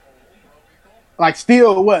shoe. Like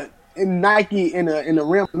still what? In Nike, in the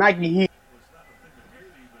rim Nike, he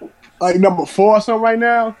like number 4 or something right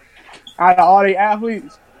now out of all the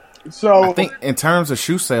athletes. So I think in terms of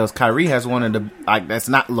shoe sales, Kyrie has one of the that's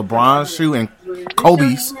not LeBron's shoe and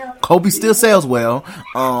Kobe's. Kobe still sells well.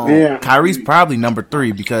 Kyrie's probably number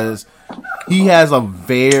 3 because he has a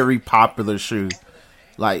very popular shoe.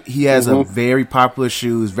 Like he has a very popular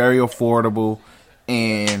shoe, it's very affordable,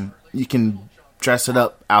 and you can dress it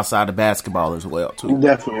up outside of basketball as well too.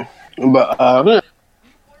 Definitely, but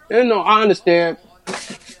you know, I understand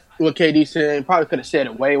what KD said. Probably could have said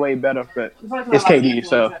it way better, but it's KD,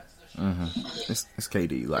 so it's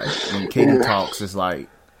KD. Like when KD talks, it's like,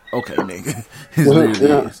 okay, nigga, it's what it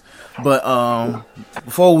is. But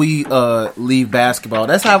before we leave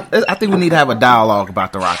basketball, I think we need to have a dialogue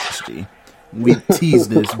about the Rockets. G. We tease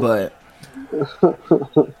this, but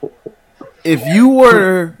if you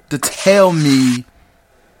were to tell me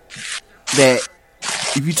that,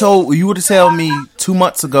 you were to tell me 2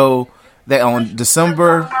 months ago that on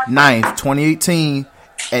December 9th, 2018,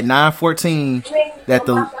 at 9:14, that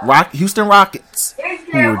the Houston Rockets,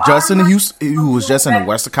 who was just in the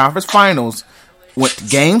Western Conference Finals, went to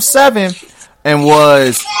Game 7 and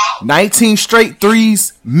was 19 straight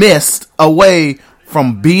threes missed away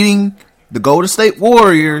from beating the Golden State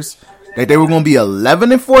Warriors, that they were going to be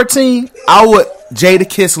 11-14, I would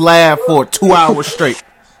Jadakiss laugh for 2 hours straight.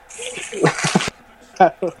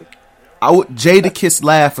 I would Jadakiss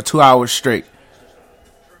laugh for 2 hours straight.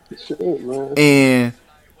 And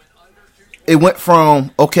it went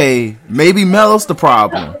from, okay, maybe Melo's the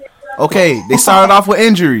problem. Okay, they started off with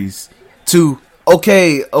injuries to,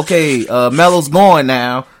 okay, Melo's gone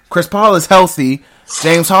now. Chris Paul is healthy.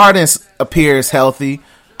 James Harden appears healthy.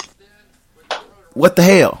 What the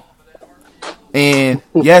hell? And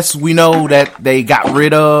yes, we know that they got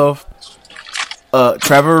rid of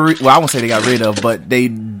Trevor. Well, I won't say they got rid of, but they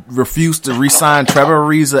refused to re-sign Trevor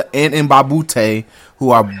Ariza and Mbabute, who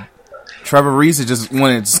are Trevor Ariza just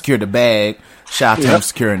wanted to secure the bag. Shout out to him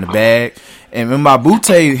securing the bag. And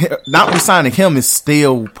Mbabute, not re-signing him is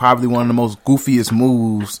still probably one of the most goofiest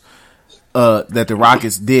moves that the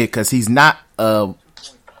Rockets did, because he's not a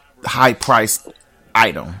high-priced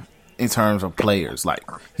item in terms of players. Like,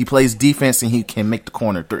 he plays defense and he can make the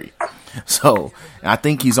corner 3. So, I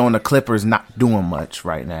think he's on the Clippers not doing much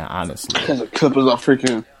right now, honestly. Because the Clippers are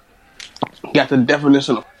freaking got the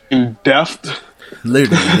definition of depth.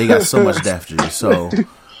 Literally, they got so much depth. So,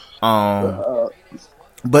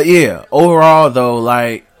 but yeah, overall though,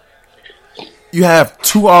 like, you have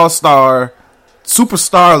 2 all-star,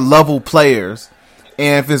 superstar level players.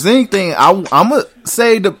 And if there's anything, I'm going to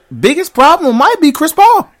say the biggest problem might be Chris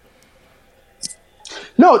Paul.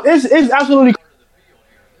 No, it's absolutely.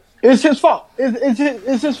 It's his fault.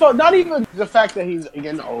 It's his fault. Not even the fact that he's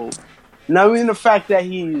getting old. Not even the fact that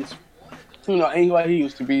he's, ain't what he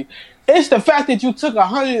used to be. It's the fact that you took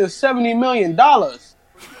 $170 million. Like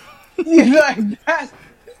that.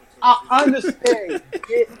 I understand.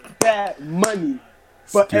 Get that money,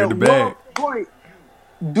 but at what point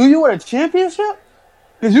do you win a championship?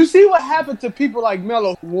 Because you see what happened to people like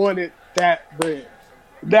Melo who wanted that bread.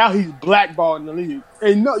 Now he's blackballed in the league.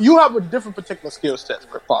 And no, you have a different particular skill set,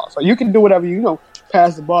 Chris Paul. So you can do whatever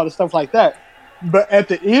pass the ball and stuff like that. But at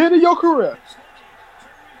the end of your career,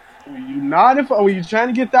 when you're trying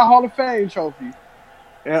to get that Hall of Fame trophy,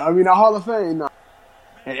 that Hall of Fame now,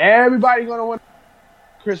 and everybody gonna want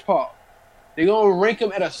Chris Paul. They're gonna rank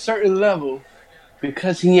him at a certain level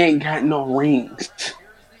because he ain't got no rings.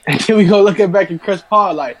 And then we go looking back at Chris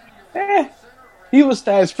Paul like, he was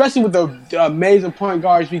that, especially with the amazing point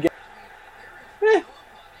guards we get.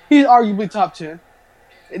 He's arguably top 10.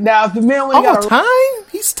 Now, if the man all got time,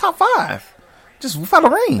 he's top 5, just without a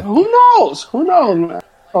ring. Who knows? Who knows, man?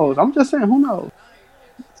 I'm just saying, who knows?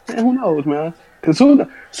 Who knows, man? Because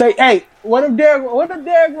say, hey, what if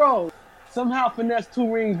Derrick Rose somehow finessed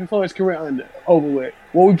 2 rings before his career over with?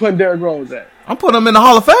 Where we putting Derrick Rose at? I'm putting him in the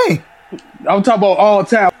Hall of Fame. I'm talking about all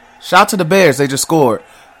time. Shout out to the Bears, they just scored.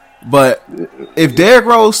 But if Derrick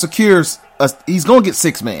Rose secures, he's gonna get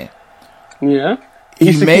 6-man. Yeah,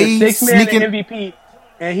 he may 6-man and MVP,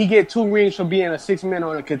 and he get 2 rings from being a 6-man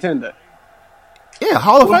on a contender. Yeah,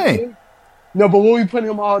 Hall of Fame. No, but when we put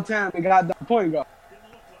him all the time and got the point guard,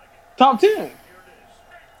 top 10,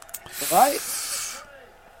 right?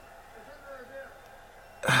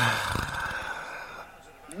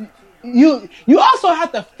 You also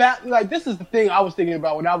have to this is the thing I was thinking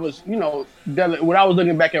about when I was when I was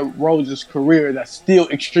looking back at Rose's career that's still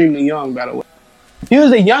extremely young, by the way. He was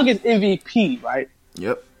the youngest MVP, right?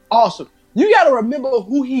 Yep. Awesome. You got to remember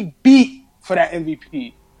who he beat for that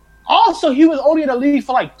MVP. Also, he was only in the league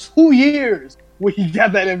for 2 years when he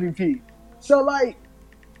got that MVP. So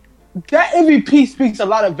that MVP speaks a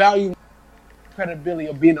lot of value, credibility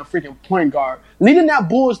of being a freaking point guard, leading that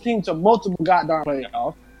Bulls team to multiple goddamn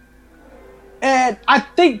playoffs. And I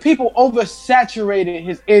think people oversaturated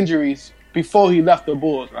his injuries before he left the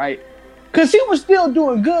Bulls, right? Because he was still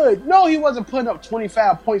doing good. No, he wasn't putting up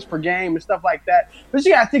 25 points per game and stuff like that. But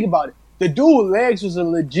you got to think about it. The dude's legs was a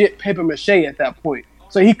legit paper mache at that point.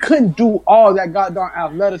 So he couldn't do all that goddamn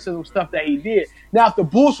athleticism stuff that he did. Now, if the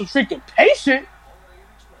Bulls were freaking patient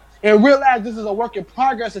and realized this is a work in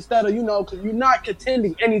progress instead of, because you're not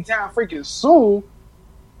contending anytime freaking soon,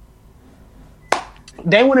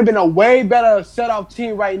 they would have been a way better set-off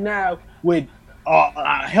team right now with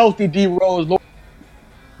a healthy D Rose,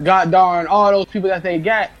 God darn, all those people that they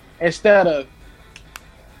got instead of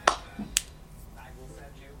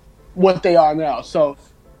what they are now. So,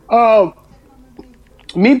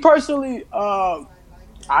 me personally, I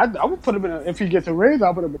would put him in. If he gets a raise,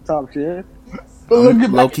 I'll put him in top 10.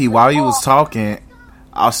 Low key, while you was talking,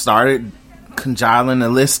 I started conjuring a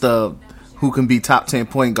list of who can be top 10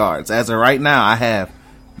 point guards. As of right now, I have,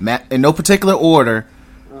 in no particular order,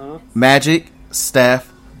 Magic,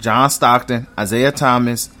 Steph, John Stockton, Isaiah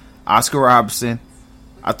Thomas, Oscar Robertson.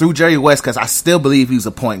 I threw Jerry West because I still believe he was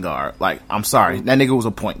a point guard. I'm sorry, that nigga was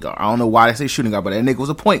a point guard. I don't know why they say shooting guard, but that nigga was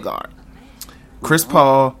a point guard. Chris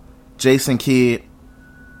Paul, Jason Kidd.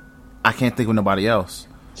 I can't think of nobody else.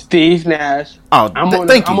 Steve Nash. Oh,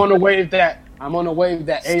 thank you. I'm on the wave that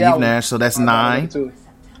AI. Steve Nash, so that's 9.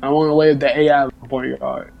 I'm on the wave that AI point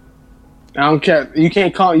guard. I don't care. You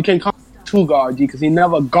can't call 2 guard G because he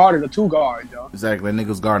never guarded a 2 guard, yo. Exactly, that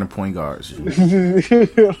nigga's guarding point guards.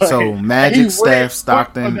 So Magic, Steph,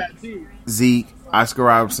 Stockton, Zeke, Oscar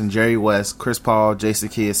Robertson, Jerry West, Chris Paul, Jason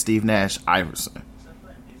Kidd, Steve Nash, Iverson.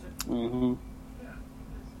 Mm-hmm.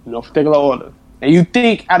 No particular order. And you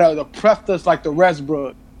think out of the preface like the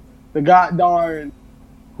Westbrook, the goddamn,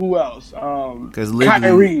 who else?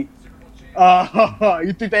 Kyrie.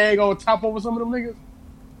 You think they ain't gonna top over some of them niggas?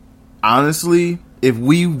 Honestly, if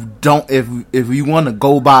we want to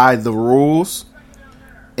go by the rules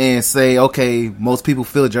and say, okay, most people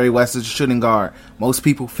feel Jerry West is a shooting guard, most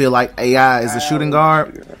people feel like AI is a shooting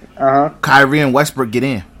guard, Kyrie and Westbrook get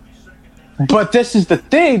in. But this is the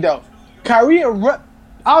thing, though. Kyrie and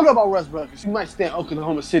I don't know about Westbrook because he might stay in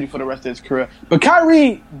Oklahoma City for the rest of his career. But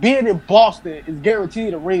Kyrie being in Boston is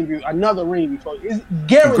guaranteed another ring before he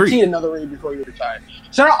retires.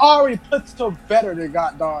 So that already puts him better than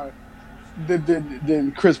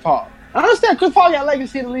Chris Paul. I understand Chris Paul got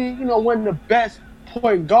legacy in the league, one of the best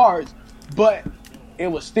point guards, but it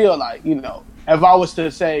was still if I was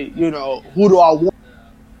to say, who do I want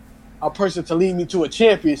a person to lead me to a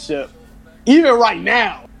championship, even right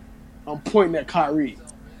now, I'm pointing at Kyrie.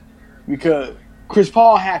 Because Chris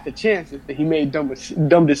Paul had the chances that he made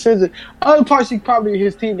dumb decisions. Other parts, probably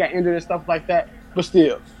his team got injured and stuff like that. But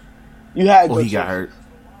still, you had. He got hurt.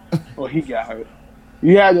 He got hurt.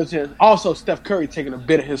 You had those chances. Also, Steph Curry taking a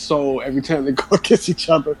bit of his soul every time they go against each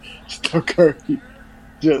other. Steph Curry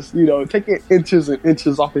just taking inches and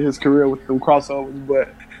inches off of his career with them crossovers. But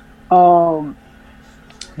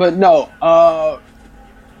But no, I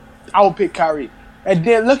would pick Kyrie. And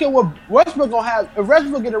then look at what Westbrook gonna have. If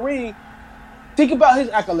Westbrook get a ring, think about his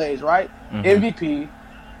accolades, right? MVP.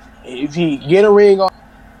 If he get a ring,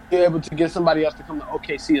 be able to get somebody else to come to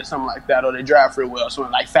OKC or something like that, or they draft real well. So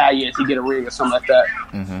in like 5 years, he get a ring or something like that.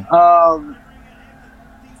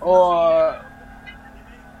 Or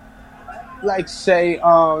like say,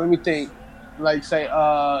 let me think. Like say,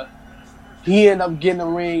 he end up getting a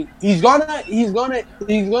ring. He's gonna be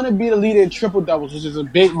the leader in triple doubles, which is a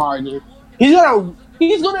big margin. He's gonna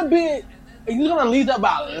lead up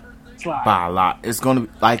by a lot. It's gonna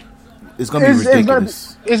be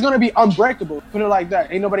ridiculous. It's gonna be unbreakable. Put it like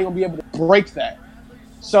that. Ain't nobody gonna be able to break that.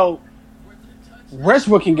 So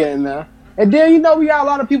Westbrook can get in there, and then we got a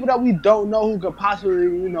lot of people that we don't know who could possibly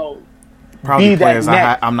probably be players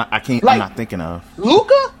that I'm not thinking of.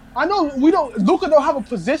 Luka. I know Luka don't have a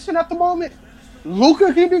position at the moment.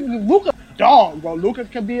 Luka dog, bro. Luka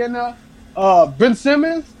can be in there. Ben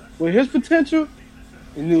Simmons with his potential,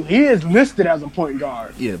 he is listed as a point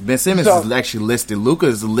guard. Yeah, Ben Simmons is actually listed. Luka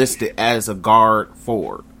is listed as a guard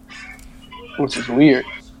forward, which is weird.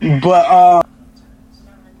 But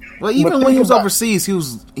well, even when he was overseas, he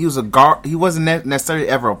was a guard. He wasn't necessarily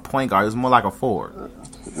ever a point guard. He was more like a forward.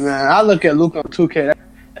 Man, I look at Luka on 2K. That's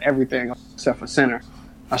everything except for center.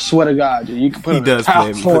 I swear to God, dude, you can put him in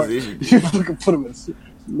top four. You can put him in.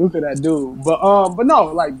 Look at that dude. But no,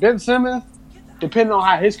 like Ben Simmons, depending on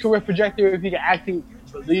how his career trajectory, if he can actually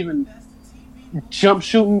believe in jump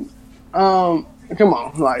shooting, come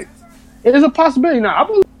on, like it is a possibility. Now I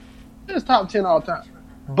believe it's top 10 all time,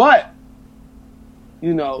 but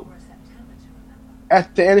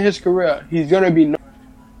at the end of his career, he's gonna be known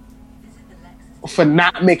for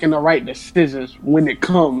not making the right decisions when it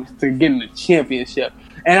comes to getting the championship.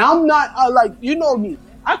 And I'm not me.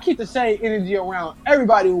 I keep the same energy around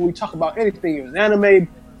everybody when we talk about anything. It was anime,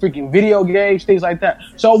 freaking video games, things like that.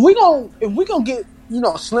 So if we gonna get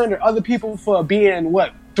slander other people for being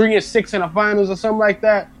 3-6 in the finals or something like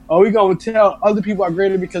that, or we gonna tell other people are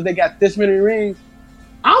greater because they got this many rings,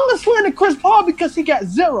 I'm gonna slander Chris Paul because he got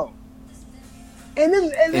 0.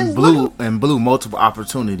 And blew multiple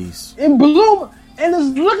opportunities. And blew, and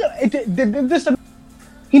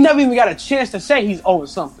he never even got a chance to say he's owing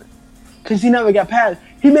something because he never got past.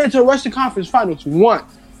 He made it to the Western Conference Finals once.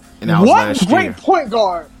 And that was last year. Great point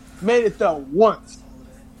guard made it there once.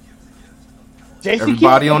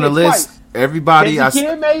 Everybody on the list. Twice. Everybody.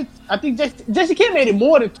 Jason Kidd made it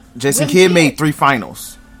more than. Jason Kidd made 3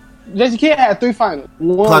 finals. Jason Kidd had 3 finals.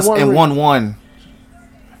 Won one.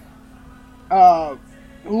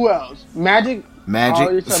 Who else? Magic.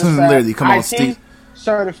 Literally, come on, Steve.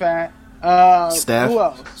 Certified. Steph. Who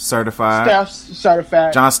else? Certified. Steph's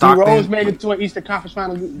certified. John Stockton. Rose made it to an Eastern Conference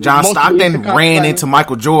Final. John Stockton ran into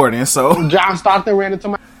Michael Jordan. So John Stockton ran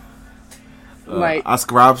into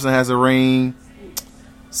Oscar Robertson has a ring.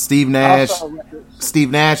 Steve Nash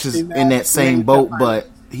is in that same boat, but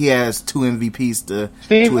he has 2 MVPs to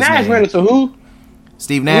Steve Nash ran into who?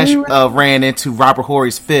 Steve Nash ran into Robert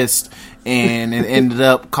Horry's fist, and it ended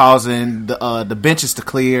up causing the benches to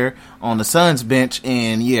clear on the Suns bench,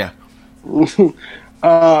 and yeah.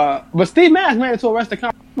 But Steve Nash made it to a Western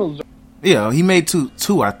Conference. Yeah, he made two.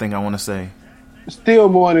 I think I want to say. Still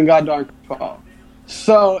more than goddamn Paul.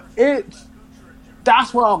 So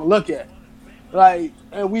that's what I'm gonna look at. Like,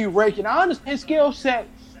 and we raking. I understand skill set,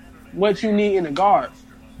 what you need in a guard,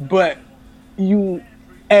 but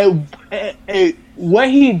what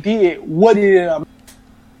he did, what he did.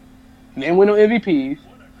 Then went on MVPs.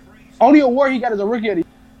 Only award he got is a rookie of the year.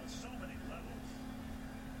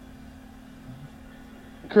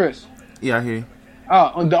 Chris. Yeah, I hear you.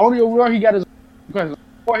 The only award he got is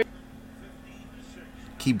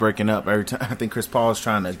keep breaking up every time. I think Chris Paul is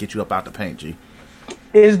trying to get you up out the paint, G.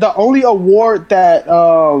 Is the only award that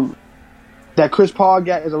Chris Paul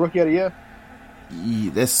got is a rookie of the year?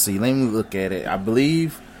 Yeah, let's see. Let me look at it. I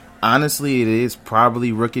believe, honestly, it is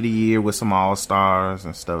probably rookie of the year with some all-stars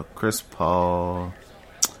and stuff. Chris Paul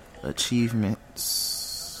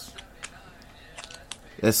achievements.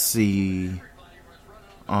 Let's see.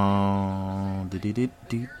 NBA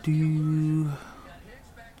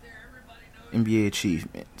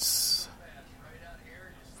achievements.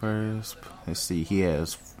 First, let's see. He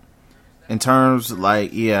has, in terms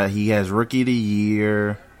he has rookie of the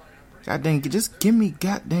year. God dang, just give me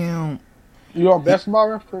goddamn. You want basketball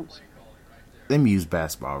reference? Let me use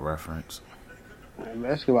basketball reference.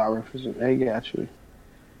 Basketball reference, they got you.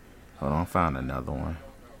 Hold on, found another one.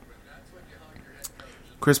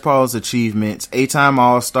 Chris Paul's achievements: 8-time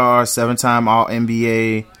All-Star, 7-time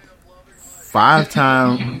All-NBA,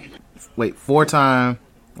 4-time.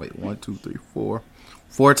 4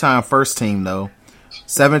 4-time first team though,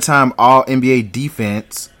 7-time All NBA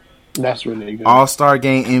defense. That's really good. All-Star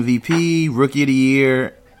Game MVP, Rookie of the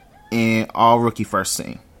Year, and All Rookie first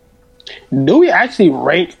team. Do we actually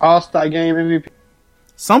rank All-Star Game MVP?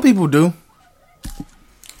 Some people do.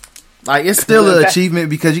 Like, it's still an achievement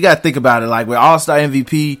because you got to think about it. Like, with All-Star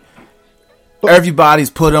MVP, everybody's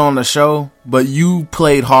put on the show, but you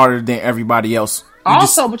played harder than everybody else.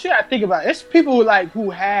 But you got to think about it. It's people who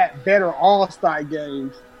had better All-Star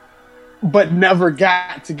games, but never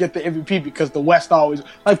got to get the MVP because the West always...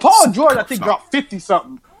 Like, Paul George, I think, dropped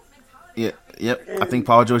 50-something. Yeah, yep. I think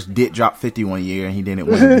Paul George did drop 50 one year, and he didn't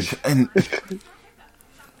win.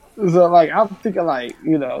 So, like, I'm thinking, like,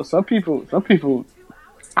 you know, some people...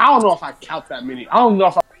 I don't know if I count that many. I don't know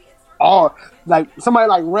if like somebody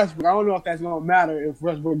like Westbrook. I don't know if that's gonna matter if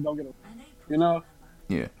Westbrook don't get a, you know.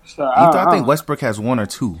 Yeah. So I think Westbrook has 1 or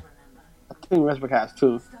 2. I think Westbrook has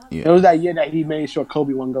 2. Yeah. It was that year that he made sure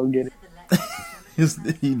Kobe wasn't gonna get it.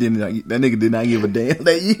 He didn't. That nigga did not give a damn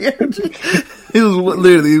that year. It was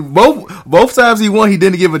literally both times he won. He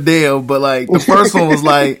didn't give a damn. But like the first one was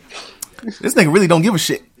like, this nigga really don't give a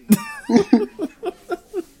shit. This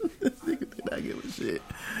nigga did not give a shit.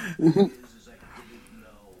 Yeah.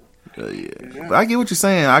 But I get what you're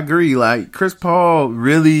saying. I agree. Like Chris Paul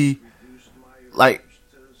really, like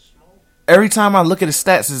every time I look at his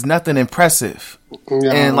stats, it's nothing impressive.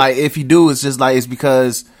 Yeah. And like if you do, it's just like it's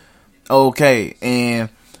because okay. And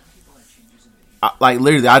like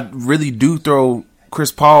literally, I really do throw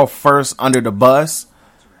Chris Paul first under the bus.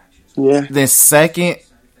 Yeah. Then second,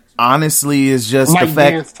 honestly, is just Mike the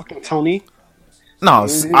fact. Van fucking Tony. No,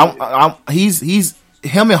 he's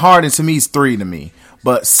him and Harden to me is 3 to me.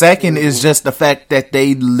 But second is just the fact that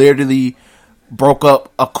they literally broke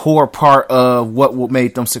up a core part of what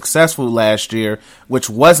made them successful last year, which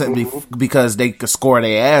wasn't because they could score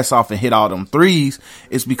their ass off and hit all them threes.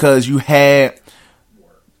 It's because you had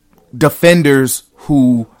defenders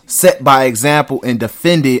who set by example and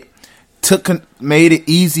defended, made it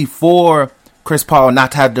easy for Chris Paul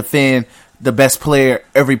not to have to defend the best player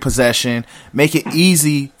every possession, make it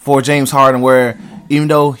easy for James Harden where even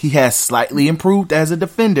though he has slightly improved as a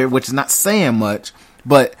defender, which is not saying much,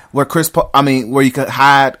 but where where you could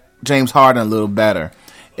hide James Harden a little better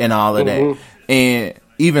and all of that. And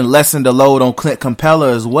even lessen the load on Clint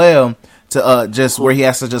Capella as well to just where he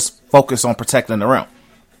has to just focus on protecting the rim.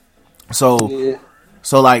 So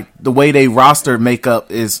like the way they roster makeup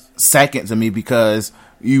is second to me because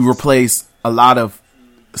you replace a lot of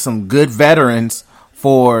some good veterans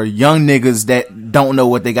for young niggas that don't know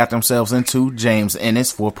what they got themselves into. James Ennis,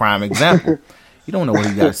 for a prime example. You don't know what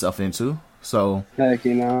he got himself into. So, heck,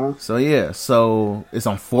 you know. So yeah, so it's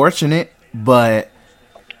unfortunate, but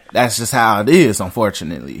that's just how it is,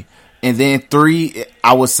 unfortunately. And then 3,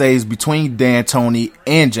 I would say, is between D'Antoni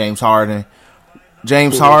and James Harden.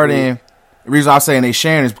 James Harden, the reason I'm saying they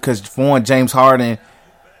sharing is because for one, James Harden,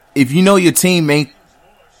 if you know your team ain't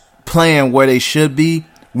playing where they should be,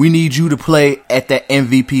 we need you to play at that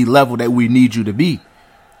MVP level that we need you to be.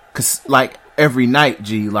 Cause like every night,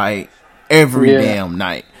 every damn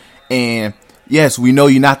night. And yes, we know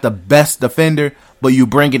you're not the best defender, but you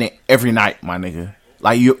bringing it every night, my nigga.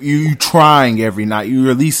 Like you trying every night. You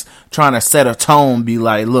at least trying to set a tone. Be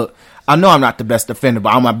like, look, I know I'm not the best defender,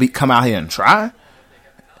 but I'm gonna come out here and try.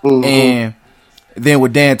 And then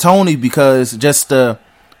with D'Antoni, because just the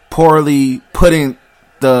poorly putting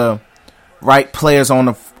the right players on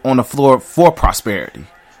the floor for prosperity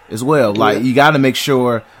as well. Like you got to make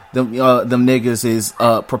sure them niggas is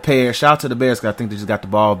prepared. Shout out to the Bears because I think they just got the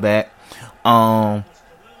ball back. But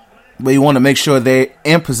you want to make sure they're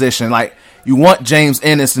in position. Like you want James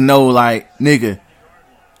Ennis to know, like nigga,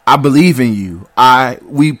 I believe in you.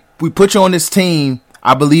 We put you on this team.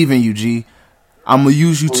 I believe in you, G. I'm gonna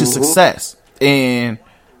use you to success. And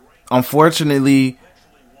unfortunately,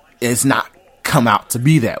 it's not come out to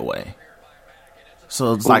be that way.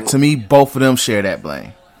 So it's like, to me, both of them share that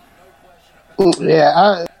blame.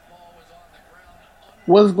 Yeah,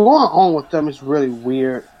 what's going on with them is really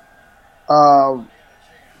weird.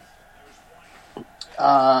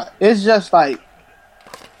 It's just like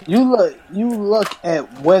you look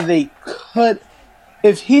at where they could,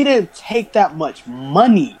 if he didn't take that much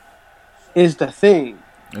money, is the thing.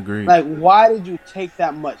 Agreed. Like, why did you take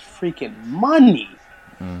that much freaking money?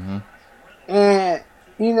 And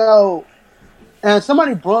you know. And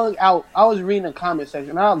somebody brought out, I was reading the comment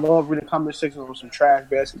section. I love reading comment sections on some trash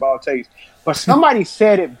basketball takes. But somebody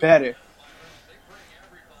said it better.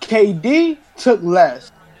 KD took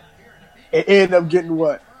less and ended up getting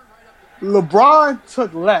what? LeBron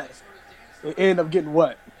took less and ended up getting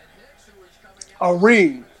what? A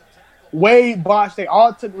ring. Wade, Bosh, they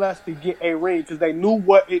all took less to get a ring because they knew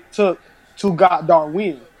what it took to goddamn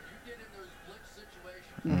win.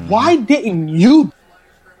 Mm-hmm. Why didn't you?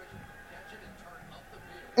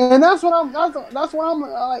 And that's what I'm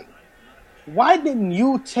like. Why didn't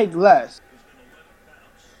you take less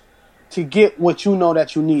to get what you know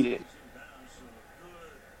that you needed?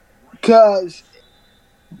 Because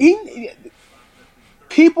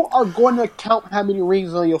people are going to count how many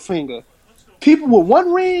rings on your finger. People with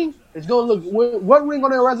one ring is going to look with one ring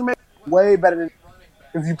on their resume way better than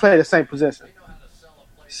if you play the same position.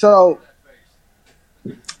 So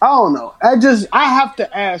I don't know. I have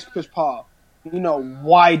to ask Chris Paul.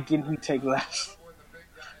 Why didn't he take less?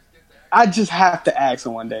 I just have to ask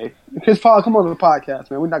him one day. Chris Paul, come on to the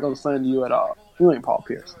podcast, man. We're not going to slander you at all. You ain't Paul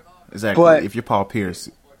Pierce. Exactly. But if you're Paul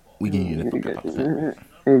Pierce, we give you the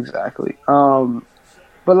exactly.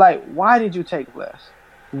 But why did you take less?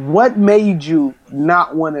 What made you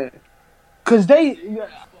not want to? Because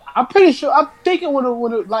I'm pretty sure. I'm thinking when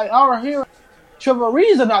our hero Trevor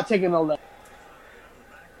Reeves are not taking no less,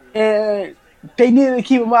 and they needed to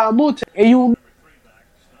keep him out of Mute. And you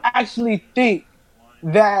actually think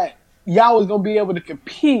that y'all was gonna be able to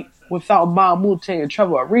compete without Mahmoud and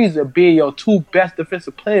Trevor Ariza being your two best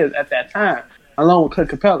defensive players at that time, along with Clint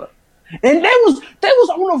Capella. And they was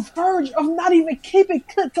on the verge of not even keeping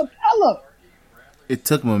Clint Capella. It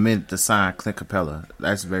took them a minute to sign Clint Capella.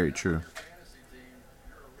 That's very true.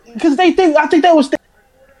 Because I think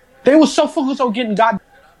they were so focused on getting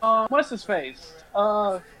what's his face?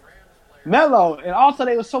 Melo. And also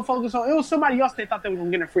they were so focused on, it was somebody else they thought they were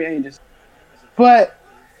going to get in free agents. But,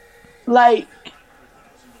 and I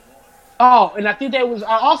think they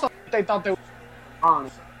thought they were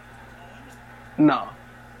honest. No.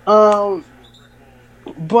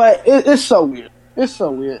 But it's so weird. It's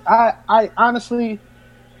so weird. I honestly,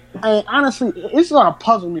 it's gonna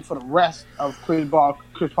puzzle me for the rest of Chris Paul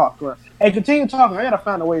career. Hey, continue talking. I gotta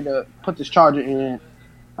find a way to put this charger in.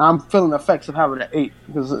 I'm feeling the effects of having an 8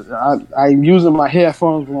 because I'm using my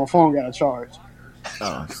headphones, but my phone got a charge.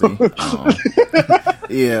 Oh, see,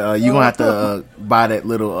 yeah, you gonna have to buy that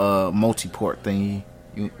little multi-port thingy.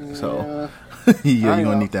 So you're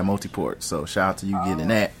gonna need that multi-port. So shout out to you getting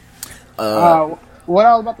that. What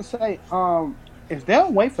I was about to say, is there a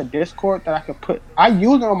way for Discord that I could put? I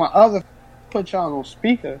use it on my other, put y'all on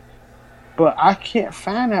speaker, but I can't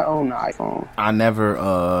find that on the iPhone. I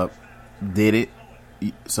never did it.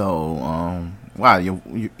 So wow, you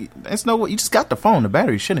it's no way. You just got the phone. The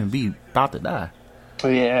battery shouldn't be about to die.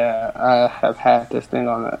 Yeah, I have had this thing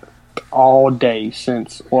on it all day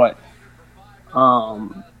since what?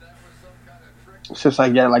 Since I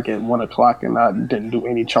got at 1 o'clock and I didn't do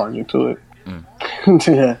any charging to it.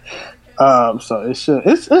 Yeah. So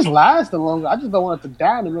it's lasting longer. I just don't want it to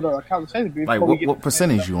die in the middle of a conversation. What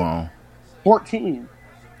percentage you on? 14.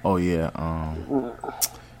 Oh yeah.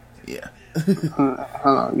 Yeah.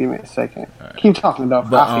 Hold on, give me a second. Right. Keep talking though.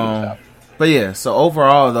 But yeah. So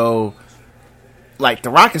overall though, the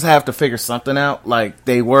Rockets have to figure something out.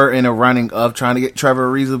 They were in a running of trying to get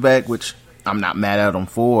Trevor Ariza back, which I'm not mad at them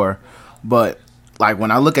for. But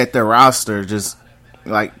when I look at their roster, just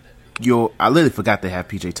I literally forgot they have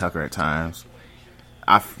PJ Tucker at times.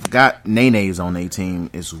 I forgot Nene's on their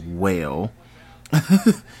team as well.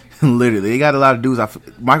 Literally, they got a lot of dudes.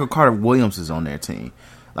 Michael Carter Williams is on their team.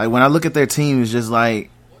 When I look at their team, it's just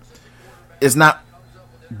it's not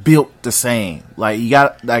built the same. You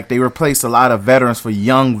got they replaced a lot of veterans for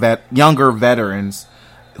younger veterans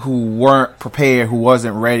who weren't prepared, who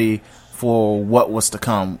wasn't ready for what was to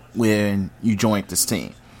come when you joined this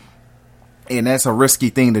team. And that's a risky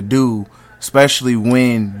thing to do, especially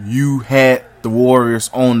when you had the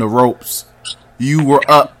Warriors on the ropes. You were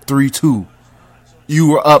up 3-2.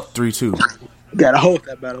 Gotta hold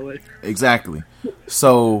that, by the way. Exactly.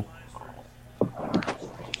 So,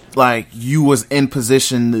 you was in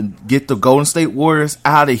position to get the Golden State Warriors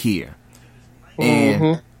out of here.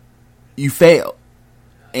 And you failed.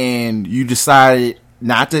 And you decided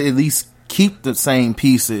not to at least keep the same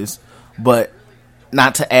pieces, but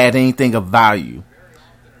not to add anything of value.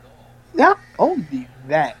 Not only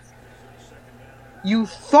that, you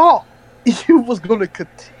thought you was going to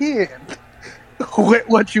contend with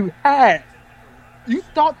what you had. You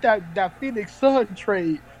thought that Phoenix Sun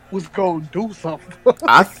trade was going to do something.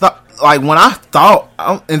 I thought,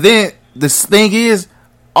 and then this thing is,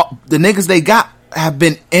 the niggas they got have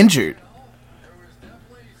been injured.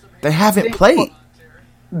 They haven't played.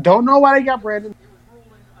 Don't know why they got Brandon.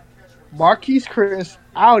 Marquise Chris,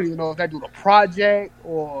 I don't even know if that dude a project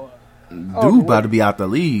or dude about to be out the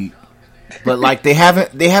league. But they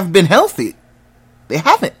haven't been healthy. They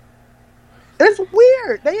haven't. It's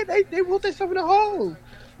weird. They wrote themselves in a hole.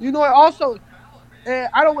 You know, also, and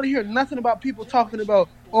I don't want to hear nothing about people talking about,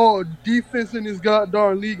 oh, defense in this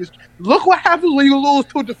goddamn league is. Look what happens when you lose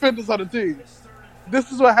 2 defenders on the team.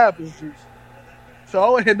 This is what happens, G. So I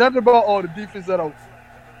don't want to hear nothing about the defense at all.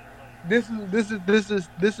 This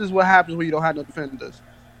is what happens when you don't have no defenders.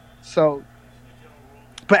 So,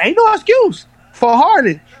 but ain't no excuse for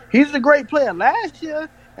Harden. He's a great player last year,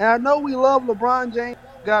 and I know we love LeBron James.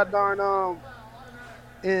 Goddamn,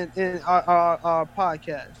 in our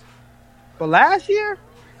podcast. But last year,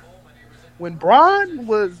 when Bron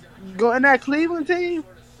was going that Cleveland team,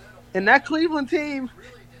 and that Cleveland team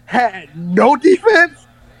had no defense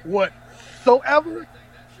whatsoever,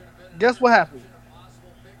 guess what happened?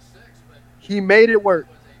 He made it work.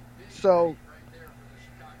 So,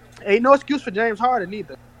 ain't no excuse for James Harden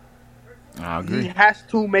either. I agree. He has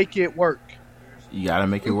to make it work. You gotta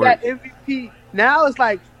make it work. That MVP. Now it's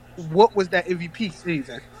like, what was that MVP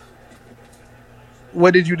season?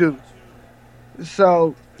 What did you do?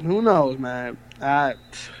 So who knows, man?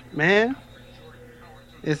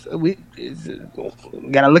 It's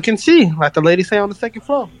gotta look and see, like the lady say on the second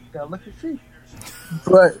floor. Gotta look and see.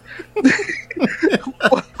 But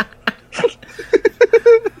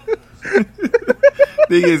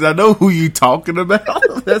thing is, I know who you talking about.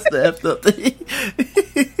 That's the effed up thing.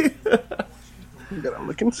 You gotta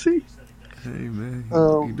look and see. Hey man,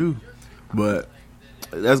 you do. But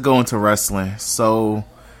let's go into wrestling. So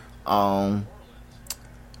the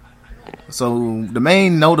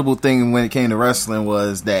main notable thing when it came to wrestling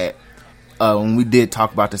was that when we did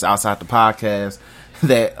talk about this outside the podcast,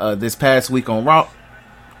 that this past week on Raw,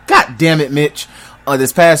 God damn it, Mitch,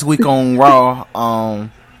 this past week on Raw,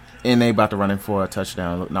 and they about to run in for a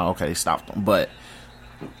touchdown. No, okay, they stopped them. But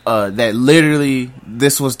that literally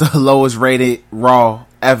this was the lowest rated Raw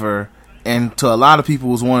ever, and to a lot of people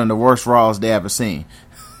was one of the worst Raws they ever seen.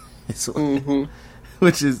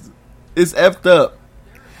 Which is, it's effed up.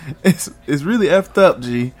 It's really effed up,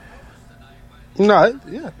 G. No,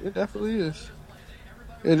 it definitely is.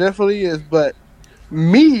 It definitely is. But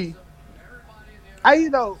me,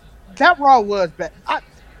 that Raw was bad.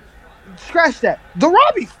 Scratch that. The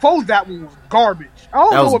Raw before that one was garbage. I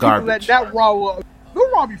don't know what garbage. People that Raw was. The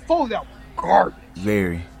Raw before that was garbage.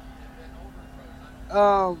 Very.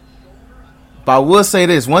 But I will say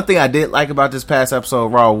this. One thing I did like about this past episode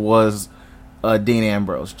of Raw was Dean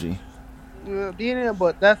Ambrose, G. Yeah, Dean Ambrose,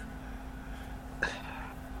 but that's...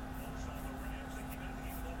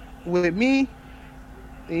 With me,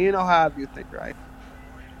 and you know how I view things, right?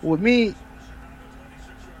 With me,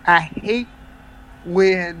 I hate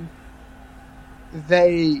when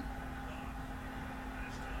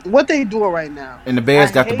what they doing right now. And the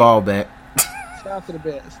Bears got the ball back. Shout out to the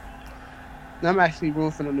Bears. I'm actually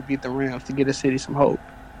rooting for them to beat the Rams to get the city some hope.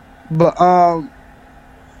 But what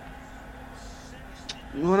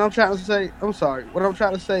I'm trying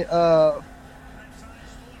to say,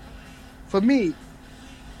 for me,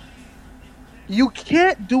 you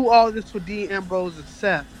can't do all this with Dean Ambrose and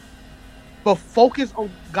Seth, but focus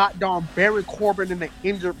on goddamn Baron Corbin and the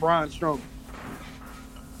injured Braun Strowman.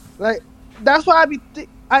 Like, that's why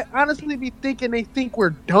I honestly be thinking they think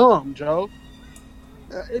we're dumb, Joe.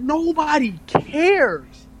 Nobody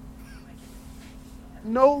cares.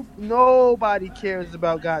 Nobody cares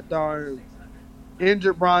about goddamn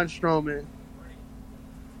injured Braun Strowman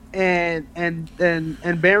and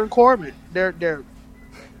Baron Corbin. They're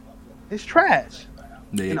it's trash.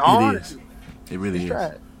 It is. It really is.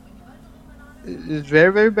 Trash. It's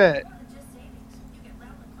very, very bad.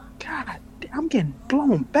 God, I'm getting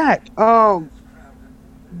blown back. But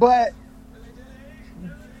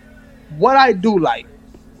what I do like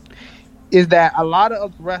is that a lot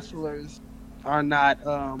of wrestlers are not,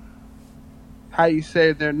 they're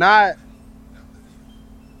not,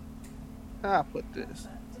 how I put this?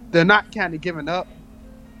 They're not kind of giving up.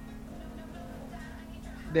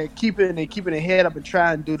 They're keeping their head up and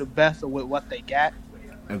trying to do the best with what they got.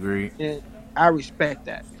 Agreed. And I respect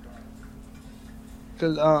that.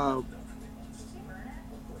 Because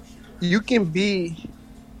you can be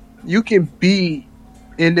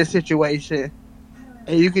in this situation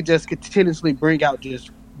and you can just continuously bring out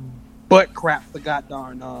just butt crap for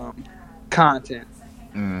goddamn content.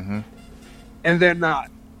 Mm-hmm. And they're not.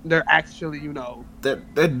 They're actually,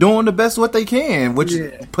 they're doing the best what they can, which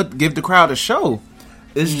give the crowd a show.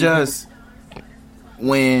 It's just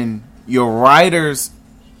when your writers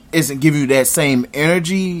isn't giving you that same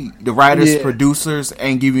energy, the writers, producers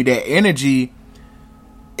ain't give you that energy.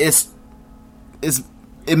 It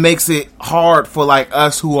makes it hard for like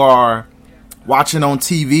us who are watching on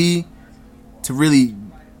TV to really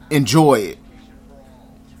enjoy it.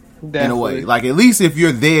 in a way. Like, at least if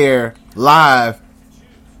you're there live,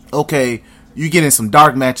 okay, you're getting some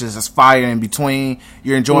dark matches that's fire in between.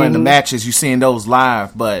 You're enjoying the matches. You're seeing those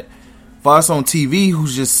live. But for us on TV,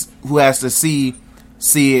 who has to see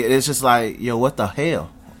it, it's just like, yo, what the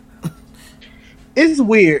hell? It's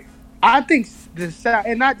weird. I think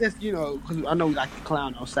and not just, because I know we like to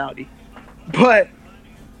clown on Saudi, but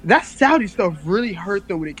that Saudi stuff really hurt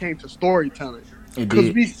them when it came to storytelling.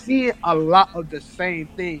 Because we see a lot of the same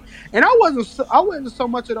thing. And I wasn't so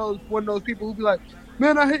much of one of those people who be like,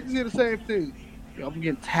 man, I hate to see the same thing. I'm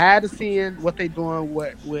getting tired of seeing what they doing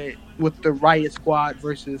with the Riot Squad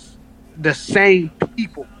versus the same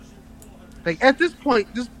people. Like, at this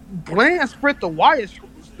point, just bland spread the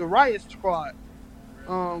Riot Squad.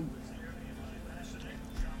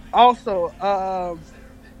 Also,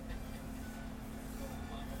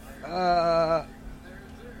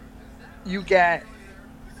 you got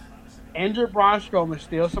Andrew Braun Strowman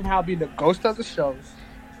still somehow being the ghost of the shows.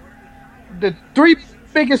 The three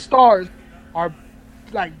biggest stars are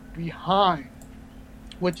like behind,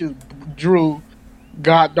 which is Drew,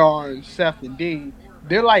 Goddard, Seth, and Dean.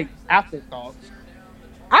 They're like afterthoughts.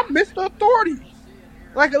 I miss the Authority.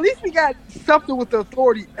 Like, at least we got something with the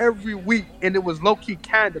Authority every week, and it was low-key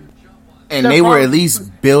kind of. And they were at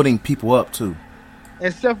least building people up, too.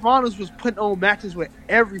 And Seth Rollins was putting on matches with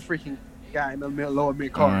every freaking guy in the lower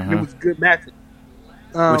mid-card. And it was good matches.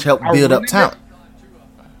 Which helped build up talent.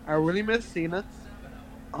 I really miss Cena.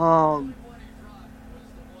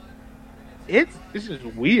 It's just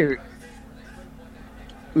weird.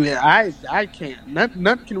 Yeah, I can't. Nothing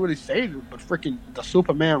can really save it, but freaking the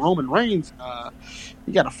Superman Roman Reigns.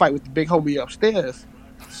 You got to fight with the big homie upstairs.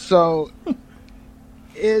 So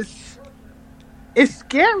it's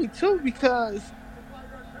scary too, because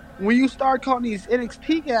when you start calling these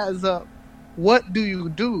NXT guys up, what do you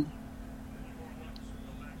do?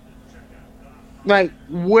 Like,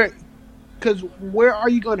 where are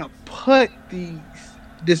you gonna put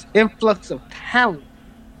this influx of talent?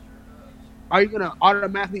 Are you gonna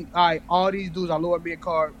automatically, all these dudes are lower mid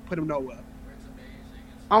card, put them nowhere?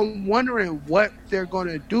 I'm wondering what they're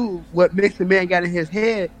gonna do, what Vince McMahon got in his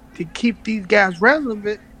head to keep these guys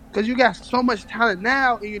relevant, because you got so much talent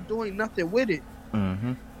now and you're doing nothing with it.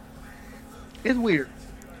 Mm-hmm. It's weird.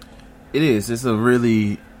 It is. It's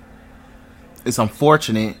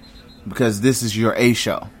unfortunate, because this is your A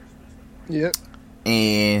show. Yep.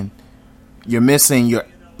 And you're missing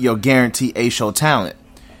your guaranteed A show talent.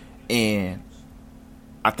 And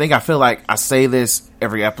I feel like I say this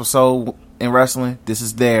every episode in wrestling. This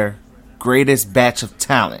is their greatest batch of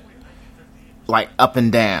talent. Like, up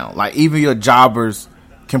and down. Like, even your jobbers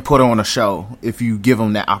can put on a show if you give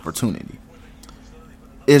them that opportunity.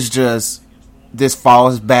 It's just, this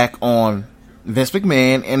falls back on Vince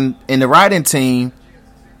McMahon and the writing team.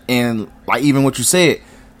 And, like, even what you said,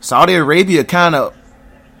 Saudi Arabia kind of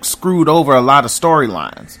screwed over a lot of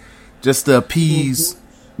storylines just to appease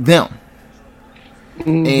them.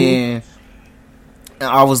 And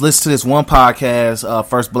I was listening to this one podcast,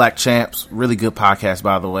 First Black Champs, really good podcast,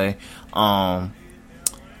 by the way.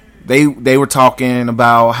 They were talking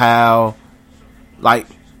about how, like,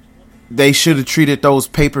 they should have treated those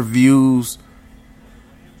pay-per-views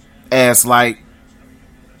as like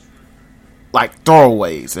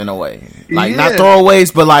throwaways in a way. Like, not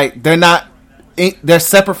throwaways, but like they're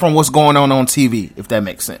separate from what's going on TV, if that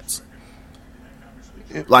makes sense.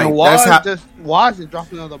 Like, Waz is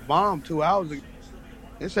dropping another bomb 2 hours ago.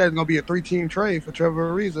 It says it's gonna be a 3-team trade for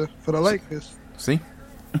Trevor Ariza for the Lakers. See?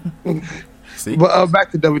 But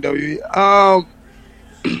back to WWE.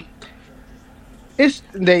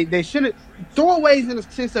 They shouldn't throwaways in the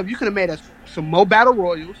sense of, you could have made us some more battle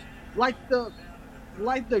royals. Like the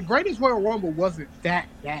greatest Royal Rumble wasn't that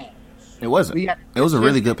bad. It wasn't. It was a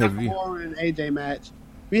really good pay-per-view. And AJ match.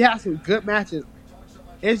 We had some good matches.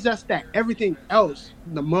 It's just that everything else,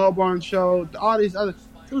 the Melbourne show, all these other,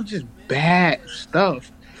 it was just bad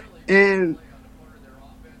stuff. And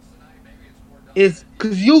it's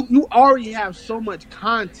because you already have so much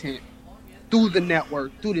content through the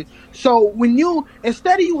network, so when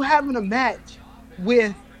instead of you having a match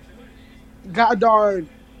with Goddard,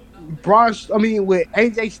 with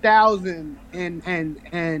AJ Styles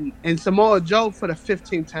and Samoa Joe for the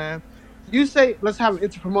 15th time, you say, let's have an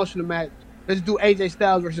interpromotional match. Let's do AJ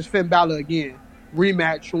Styles versus Finn Balor again.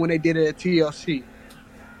 Rematch from when they did it at TLC.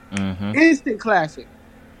 Mm-hmm. Instant classic.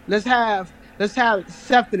 Let's have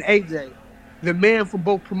Seth and AJ, the man from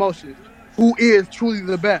both promotions, who is truly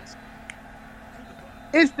the best.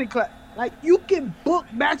 Instant classic. Like, you can book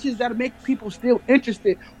matches that'll make people still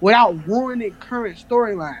interested without ruining current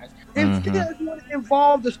storylines. Instead, if you want to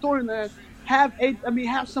involve the storylines,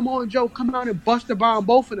 have Samoa Joe come out and bust the bar on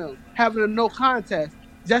both of them, having a no contest,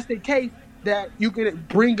 just in case that you can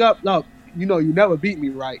bring up, look, you never beat me,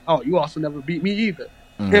 right? Oh, you also never beat me either.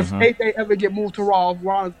 Mm-hmm. If they ever get moved to Raw,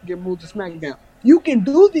 Raw get moved to SmackDown, you can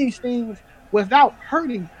do these things without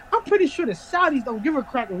hurting. I'm pretty sure the Saudis don't give a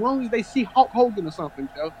crap as long as they see Hulk Hogan or something,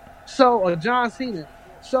 though. So, or John Cena.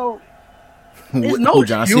 So, who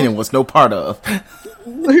John Cena was no part of.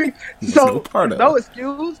 No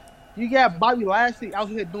excuse. You got Bobby Lashley out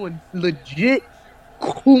here doing legit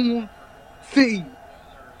cool thing.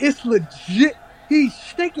 It's legit. He's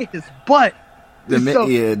shaking his butt.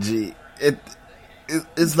 G.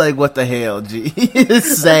 It's like, what the hell, G?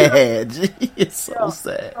 It's sad, G. It's so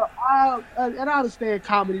sad. And I understand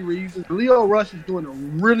comedy reasons. Leo Rush is doing a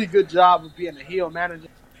really good job of being a heel manager.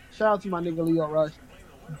 Shout out to my nigga Leo Rush.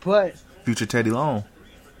 But future Teddy Long.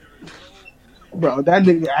 Bro, that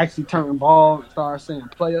nigga actually turned ball and started saying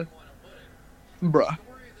player. Bro.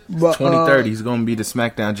 2030, he's going to be the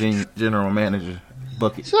SmackDown general manager.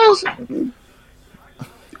 Bucket.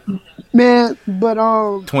 Man, but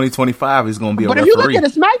 2025 is going to be a referee. But if you look at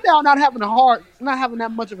the SmackDown not having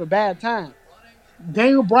that much of a bad time.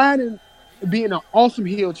 Daniel Bryan being an awesome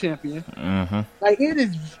heel champion. Mm-hmm. Like, it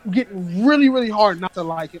is getting really, really hard not to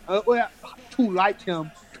like him. To like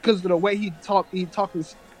him because of the way he talking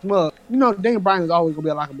smug. Daniel Bryan is always gonna be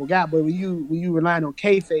a likable guy, but when you rely on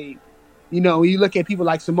kayfabe, when you look at people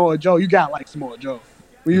like Samoa Joe, you got like Samoa Joe.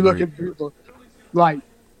 When you look at people like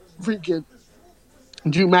freaking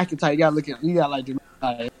Drew McIntyre, you got like Drew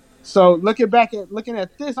McIntyre. So looking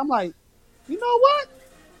at this, I'm like, you know what?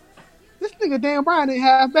 This nigga Daniel Bryan ain't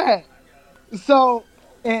half bad. So,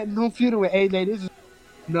 and no feuding with AJ, this is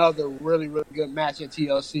another really, really good match at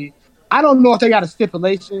TLC. I don't know if they got a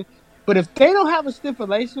stipulation, but if they don't have a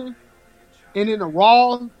stipulation, and in a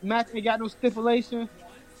Raw match they got no stipulation,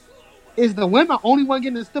 is the women only one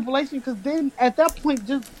getting a stipulation? Because then at that point,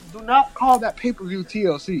 just do not call that pay-per-view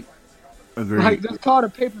TLC. Agreed. Like, just call the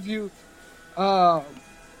pay-per-view,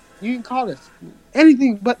 you can call it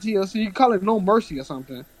anything but TLC. You can call it No Mercy or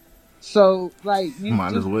something. So, like, you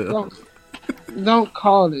might as well. Don't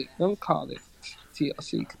call it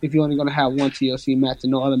TLC if you're only going to have one TLC match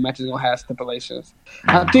and no other matches going to have stipulations.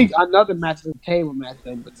 I think another match is a table match,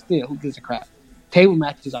 though, but still, who gives a crap? Table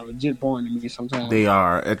matches are legit boring to me sometimes. They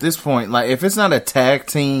are. At this point, like, if it's not a tag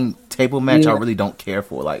team table match, I really don't care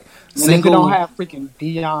for. Like, single. If you don't have freaking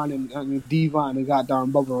Dion and Devon and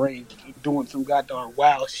goddamn Bubba Ray doing some goddamn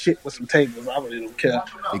wild shit with some tables, I really don't care.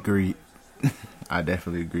 Agreed. I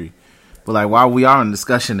definitely agree. But, like, while we are in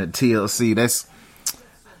discussion at TLC, let's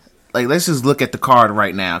just look at the card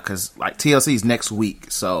right now, because, like, TLC is next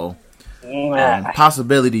week, so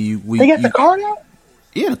possibility they got the card out?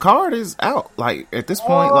 Yeah, the card is out. Like, at this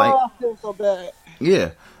point, I feel so bad.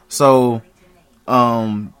 Yeah. So,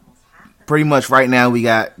 pretty much right now we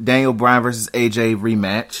got Daniel Bryan versus AJ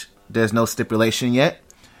rematch. There's no stipulation yet.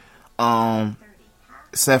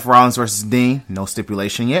 Seth Rollins versus Dean, no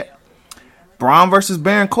stipulation yet. Braun versus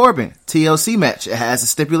Baron Corbin, TLC match. It has a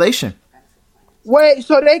stipulation. Wait,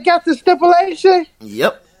 so they got the stipulation?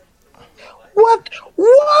 Yep. What?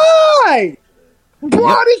 Why?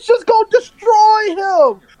 Braun is just going to destroy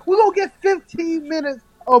him. We're going to get 15 minutes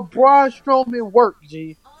of Braun Strowman work,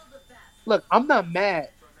 G. Look, I'm not mad,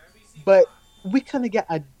 but we couldn't get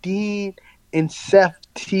a Dean and Seth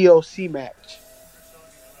TLC match.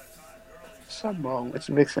 Something wrong with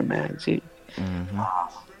mixing, man, G. Mm-hmm.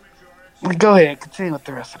 Go ahead, continue with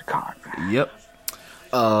the rest of the card, man. Yep.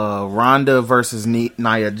 Ronda versus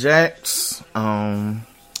Nia Jax.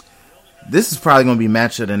 This is probably going to be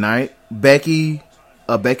match of the night. Becky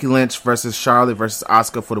Lynch versus Charlotte versus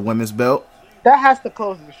Asuka for the women's belt. That has to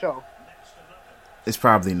close the show. It's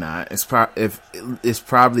probably not. It's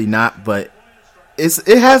probably not, but it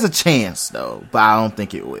has a chance though. But I don't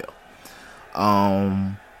think it will.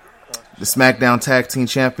 The SmackDown Tag Team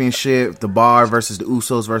Championship, The Bar versus the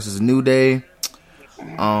Usos versus New Day.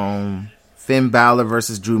 Finn Balor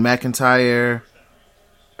versus Drew McIntyre.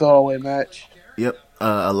 Throwaway match. Yep.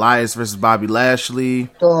 Elias versus Bobby Lashley.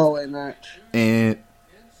 Throwaway match. And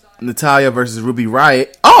Natalya versus Ruby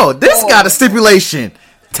Riott. Oh, this got a stipulation.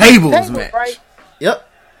 Tables match. Right? Yep.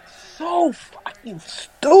 So fucking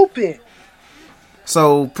stupid.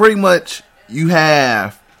 So pretty much you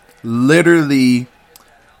have literally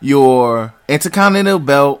your Intercontinental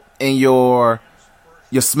belt and your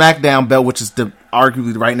SmackDown belt, which is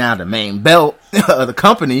arguably right now the main belt of the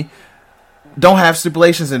company, don't have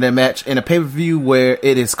stipulations in their match in a pay-per-view where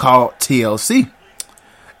it is called TLC.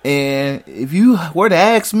 And if you were to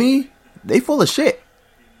ask me, they full of shit.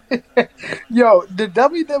 Yo, the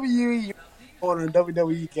WWE on the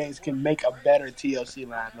WWE games can make a better TLC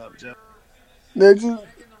lineup, Joe. They're just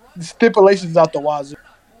stipulations out the wazoo.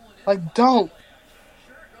 Like, don't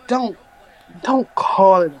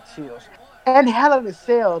call it a TLC. And Hell in a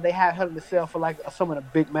Cell, they had Hell in a Cell for like some of the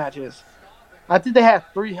big matches. I think they had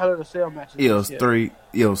 3 Hell in a Cell matches. It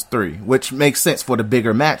was three, which makes sense for the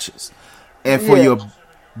bigger matches. And for your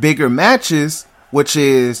bigger matches, which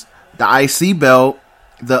is the IC belt,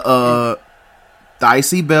 the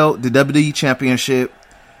WWE Championship,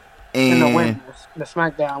 and the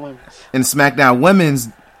SmackDown Women's. And SmackDown Women's,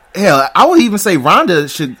 hell, I would even say Ronda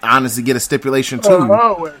should honestly get a stipulation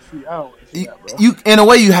too. You in a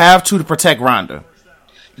way you have to protect Ronda,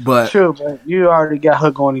 but true, but you already got her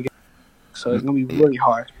going again, so it's gonna be really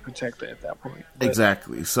hard to protect her at that point. But,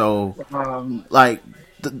 exactly. So,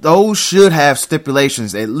 those should have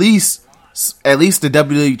stipulations. At least the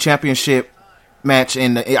WWE Championship match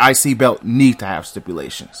and the IC belt need to have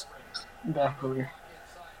stipulations. Definitely.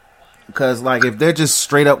 Because, like, if they're just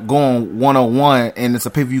straight up going 1-on-1 and it's a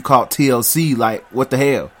pay-per-view called TLC, like, what the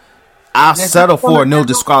hell? I'll settle for no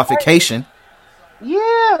disqualification.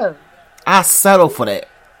 Yeah. I'll settle for that.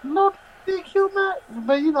 No DQ match.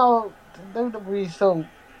 But, you know, WWE so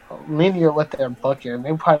linear with their booking.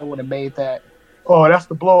 They probably would have made that, oh, that's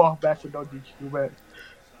the blow-off match with no DQ match.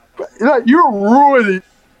 But, like, you're ruining it.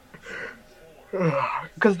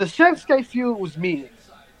 Because the Shinsuke feud was me.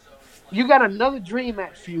 You got another Dream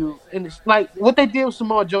Match feud, and it's like what they did with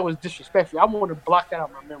Samoa Joe is disrespectful. I want to block that out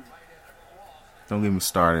of my memory. Don't get me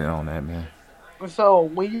started on that, man. So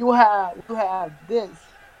when you have this,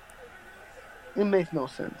 it makes no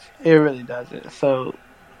sense. It really doesn't. So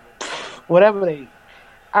whatever AJ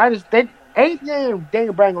and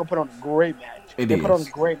Daniel Bryan gonna put on a great match. Put on a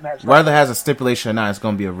great match. Whether it has a stipulation or not, it's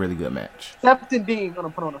gonna be a really good match. Seth and Dean gonna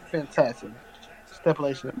put on a fantastic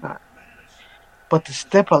stipulation or not. But the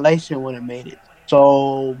stipulation would have made it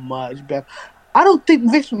so much better. I don't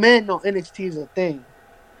think Vince McMahon on NXT is a thing.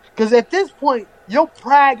 Because at this point, your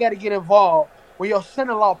pride got to get involved where your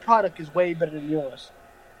son-in-law product is way better than yours.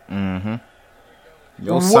 Mm-hmm.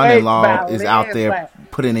 Your son-in-law is out there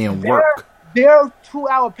putting in work. Their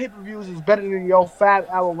 2-hour pay-per-views is better than your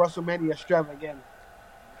 5-hour WrestleMania extravaganza.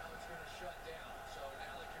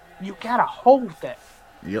 You got to hold that.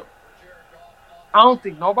 Yep. I don't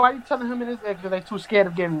think nobody telling him in his ex because they too scared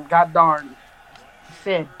of getting goddamn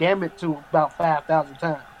said damn it to about 5,000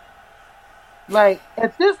 times. Like,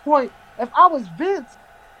 at this point, if I was Vince,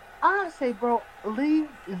 I'd say, bro, leave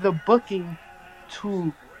the booking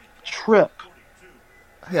to Trip.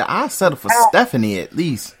 Yeah, I'll settle for Stephanie at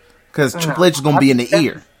least because Triple H is going to be in the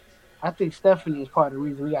ear. I think Stephanie is part of the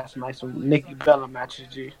reason we got some Nikki Bella matches,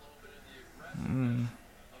 G.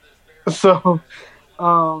 So,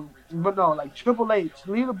 but no, like Triple H,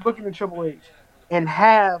 leave the booking to Triple H, and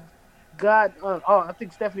have I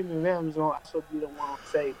think Stephanie McMahon is going to also be the one to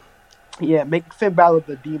say, yeah, make Finn Balor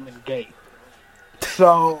the Demon gay.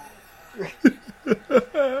 So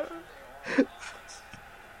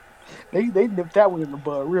they nipped that one in the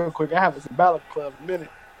bud real quick. I have a Balor Club in a minute,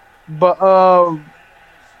 but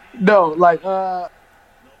no, like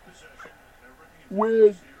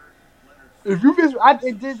when if you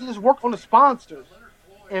just work on the sponsors.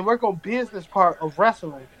 And work on business part of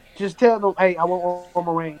wrestling. Just tell them, hey, I want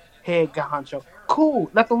Roman Reigns, head honcho. Cool,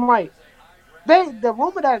 let them write. The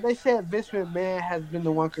rumor that they said Vince McMahon has been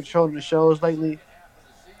the one controlling the shows lately.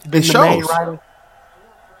 It shows.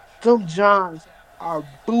 Them Johns are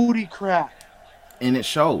booty crap. And it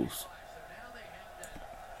shows.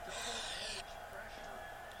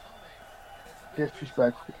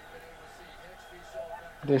 Disrespectful.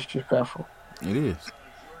 It is.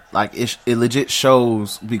 Like, it legit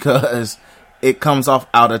shows because it comes off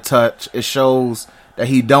out of touch. It shows that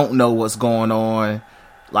he don't know what's going on.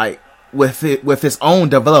 Like, with his own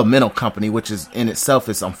developmental company, which is in itself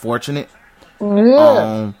is unfortunate.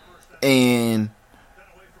 Yeah. And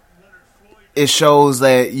it shows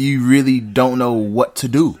that you really don't know what to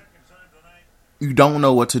do. You don't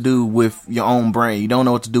know what to do with your own brand. You don't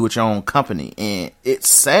know what to do with your own company. And it's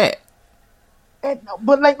sad.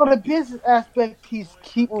 But like on the business aspect, he's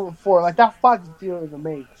keep moving forward. Like that Fox deal is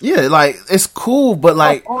amazing. Yeah, like it's cool, but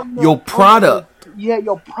like your product.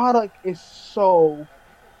 Your product is so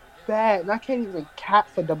bad, and I can't even cap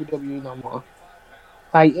for WWE no more.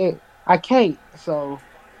 Like I can't. So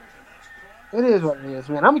it is what it is,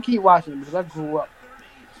 man. I'm gonna keep watching it because I grew up,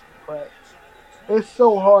 but it's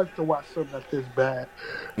so hard to watch something like this bad.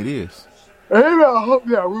 It is. And I hope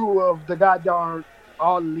that rule of the goddamn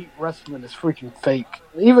All Elite Wrestling is freaking fake.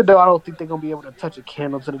 Even though I don't think they're going to be able to touch a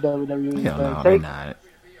candle to the WWE. No, they're not.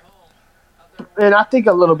 And I think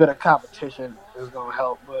a little bit of competition is gonna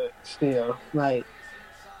help, but still, like,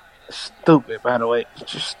 stupid. By the way,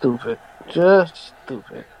 just stupid. It's just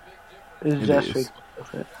stupid.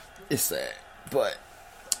 It's sad, but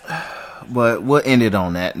we'll end it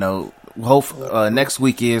on that note. Hope next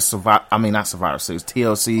week is not Survivor Series,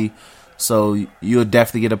 TLC. So you'll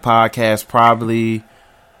definitely get a podcast. Probably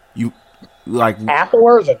you like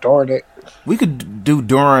afterwards or during it. We could do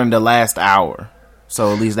during the last hour,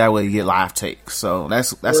 so at least that way you get live takes. So that's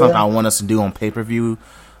something I want us to do on pay-per-view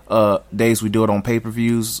days. We do it on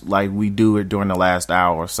pay-per-views, like we do it during the last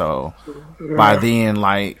hour. So by then,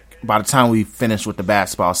 like by the time we finish with the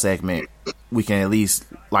basketball segment, we can at least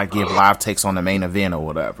like give live takes on the main event or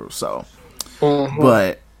whatever. So,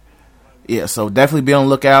 but yeah, so definitely be on the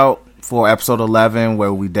lookout for episode 11,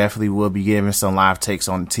 where we definitely will be giving some live takes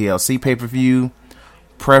on the TLC pay-per-view.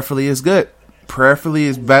 Preferably is good. Preferably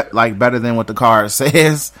is better than what the card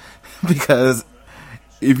says, because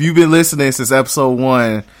if you've been listening since episode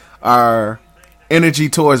 1, our energy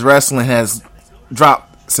towards wrestling has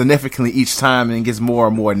dropped significantly each time, and it gets more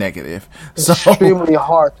and more negative. It's extremely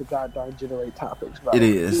hard to goddamn generate topics. Bro. It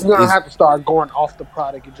is. You don't have to start going off the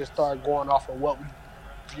product. You just start going off of what we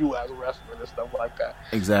view as wrestling and stuff like that.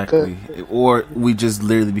 Exactly. Or we just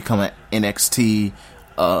literally become an NXT.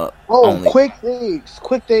 Only. Quick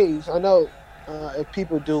things. I know if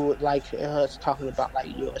people do like us talking about like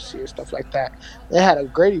UFC and stuff like that. They had a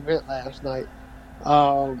great event last night.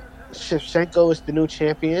 Shevchenko is the new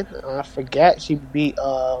champion. I forget she beat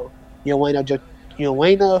Joanna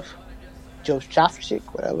Joschafic,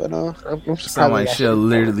 whatever. No, I'm sound like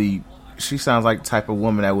she sounds like the type of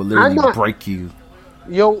woman that would literally break you.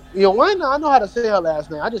 Joanna, I know how to say her last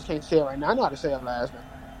name. I just can't say it right now. I know how to say her last name.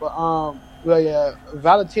 But well, yeah,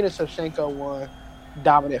 Valentina Shevchenko won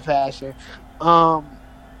dominant fashion. And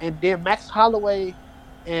then Max Holloway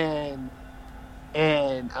and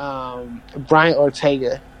Brian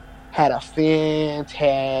Ortega had a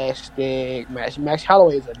fantastic match. Max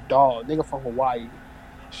Holloway is a dog, nigga from Hawaii,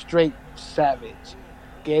 straight savage.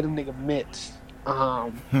 Gave him nigga mitts.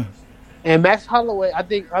 And Max Holloway, I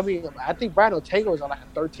think Brian Ortega was on like a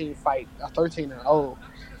 13-0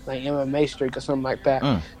 like MMA streak or something like that.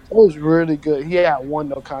 It was really good. He had won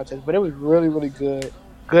no contest, but it was really, really good.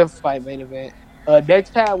 Good fight, main event.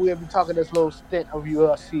 Next time we'll be talking this little stint of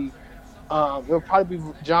UFC. It'll probably be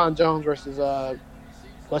John Jones versus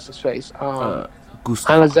what's his face?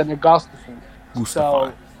 Alexander Gustafsson.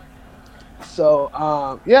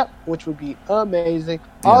 So, which would be amazing.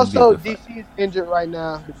 Yeah, also, DC is injured right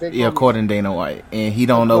now. According to Dana White, and he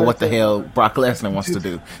don't know what the hell Brock Lesnar wants to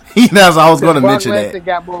do. That's I was going to mention that. Brock Lesnar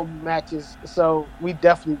got more matches, so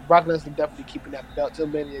Brock Lesnar definitely keeping that belt to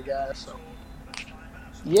many guys. So,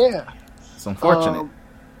 yeah, it's unfortunate.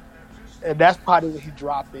 And that's probably when he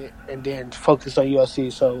dropped it and then focus on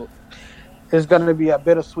UFC. So, it's going to be a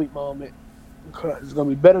bittersweet moment. It's going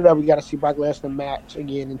to be better that we got to see Brock Lesnar match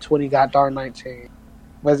again in 2019.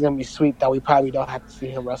 But it's going to be sweet that we probably don't have to see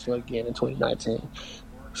him wrestle again in 2019.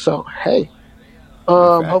 So, hey.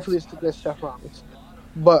 Hopefully it's the good Chef Rollins.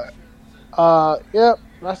 But,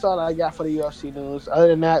 that's all I got for the UFC news. Other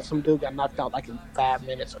than that, some dude got knocked out like in 5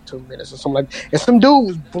 minutes or 2 minutes or something like that. And some dude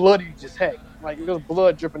was bloody as heck. Like, there was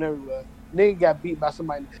blood dripping everywhere. Nigga got beat by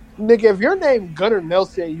somebody. Nigga, if your name Gunnar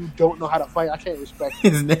Nelson and you don't know how to fight, I can't respect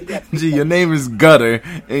you. Your name is Gunnar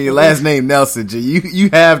and your last name Nelson. G, you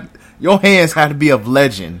have your hands have to be of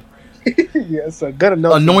legend. Yeah, so Gunnar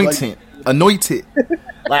Nelson. Anointed.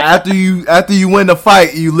 Like after you win the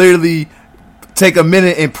fight, you literally take a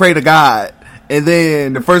minute and pray to God, and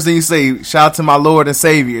then the first thing you say, "Shout out to my Lord and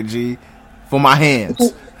Savior, G, for my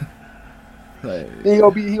hands." Like, he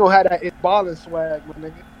gonna have that balling swag, my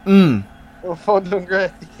nigga. For them great.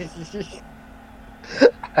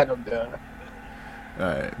 I don't know.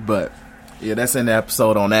 Alright, but yeah, that's in the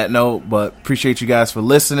episode on that note. But appreciate you guys for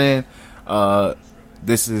listening.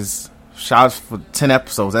 This is shots for 10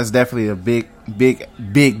 episodes. That's definitely a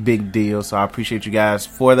big deal. So I appreciate you guys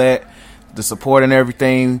for that, the support and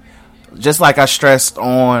everything. Just like I stressed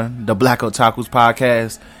on the Black Otakus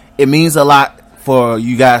podcast, it means a lot for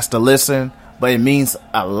you guys to listen, but it means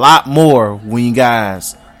a lot more when you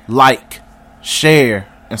guys like, share,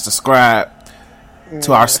 and subscribe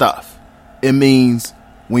to our stuff. It means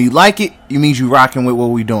when you like it means you rocking with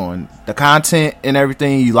what we doing. The content and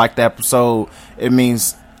everything, you like the episode, it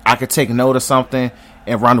means I could take note of something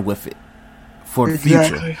and run with it for the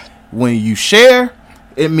future. When you share,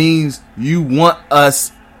 it means you want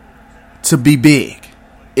us to be big.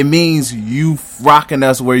 It means you rocking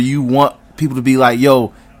us where you want people to be like,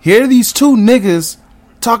 yo, here are these two niggas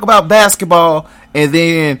talk about basketball and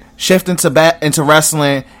then shift into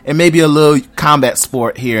wrestling and maybe a little combat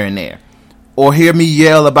sport here and there. or hear me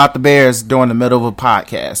yell about the Bears during the middle of a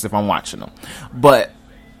podcast if I'm watching them. But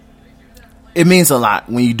it means a lot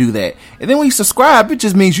when you do that. And then when you subscribe, it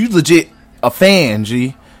just means you legit a fan,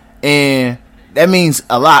 G. And that means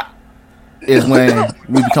a lot is when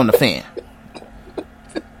we become the fan.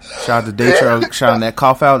 Shout out to Daytro shouting that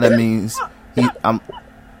cough out. That means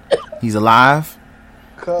he's alive.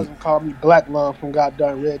 Cousin called me Black Love from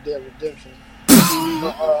goddamn Red Dead Redemption.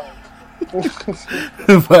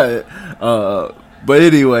 But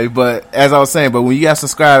anyway, but as I was saying, but when you guys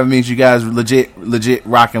subscribe, it means you guys legit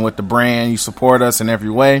rocking with the brand. You support us in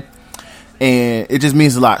every way, and it just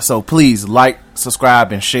means a lot. So please like,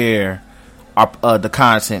 subscribe, and share our the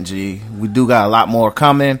content. G, we do got a lot more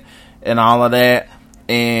coming and all of that.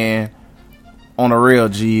 And on the real,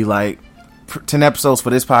 G, like 10 episodes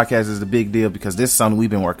for this podcast is a big deal because this is something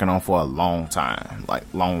we've been working on for a long time, like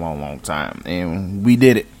long time, and we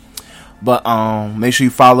did it. But make sure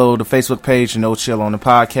you follow the Facebook page No Chill on the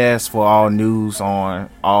podcast for all news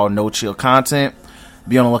on all No Chill content.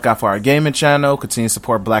 Be on the lookout for our gaming channel. Continue to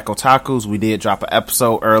support Black Otakus. We did drop an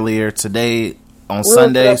episode earlier today on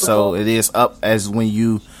Sunday, so it is up as when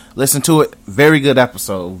you listen to it. Very good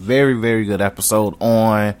episode. Very, very good episode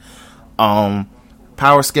on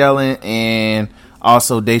power scaling, and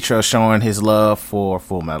also Daytro showing his love for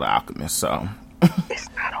Full Metal Alchemist. So it's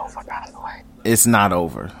not over, by the way. It's not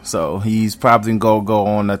over. So he's probably gonna go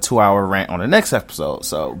on a 2-hour rant on the next episode.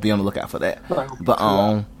 So be on the lookout for that. But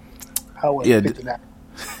yeah,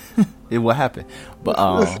 it will happen.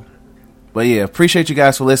 But yeah, appreciate you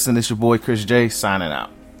guys for listening. It's your boy Chris J signing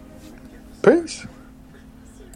out. Peace.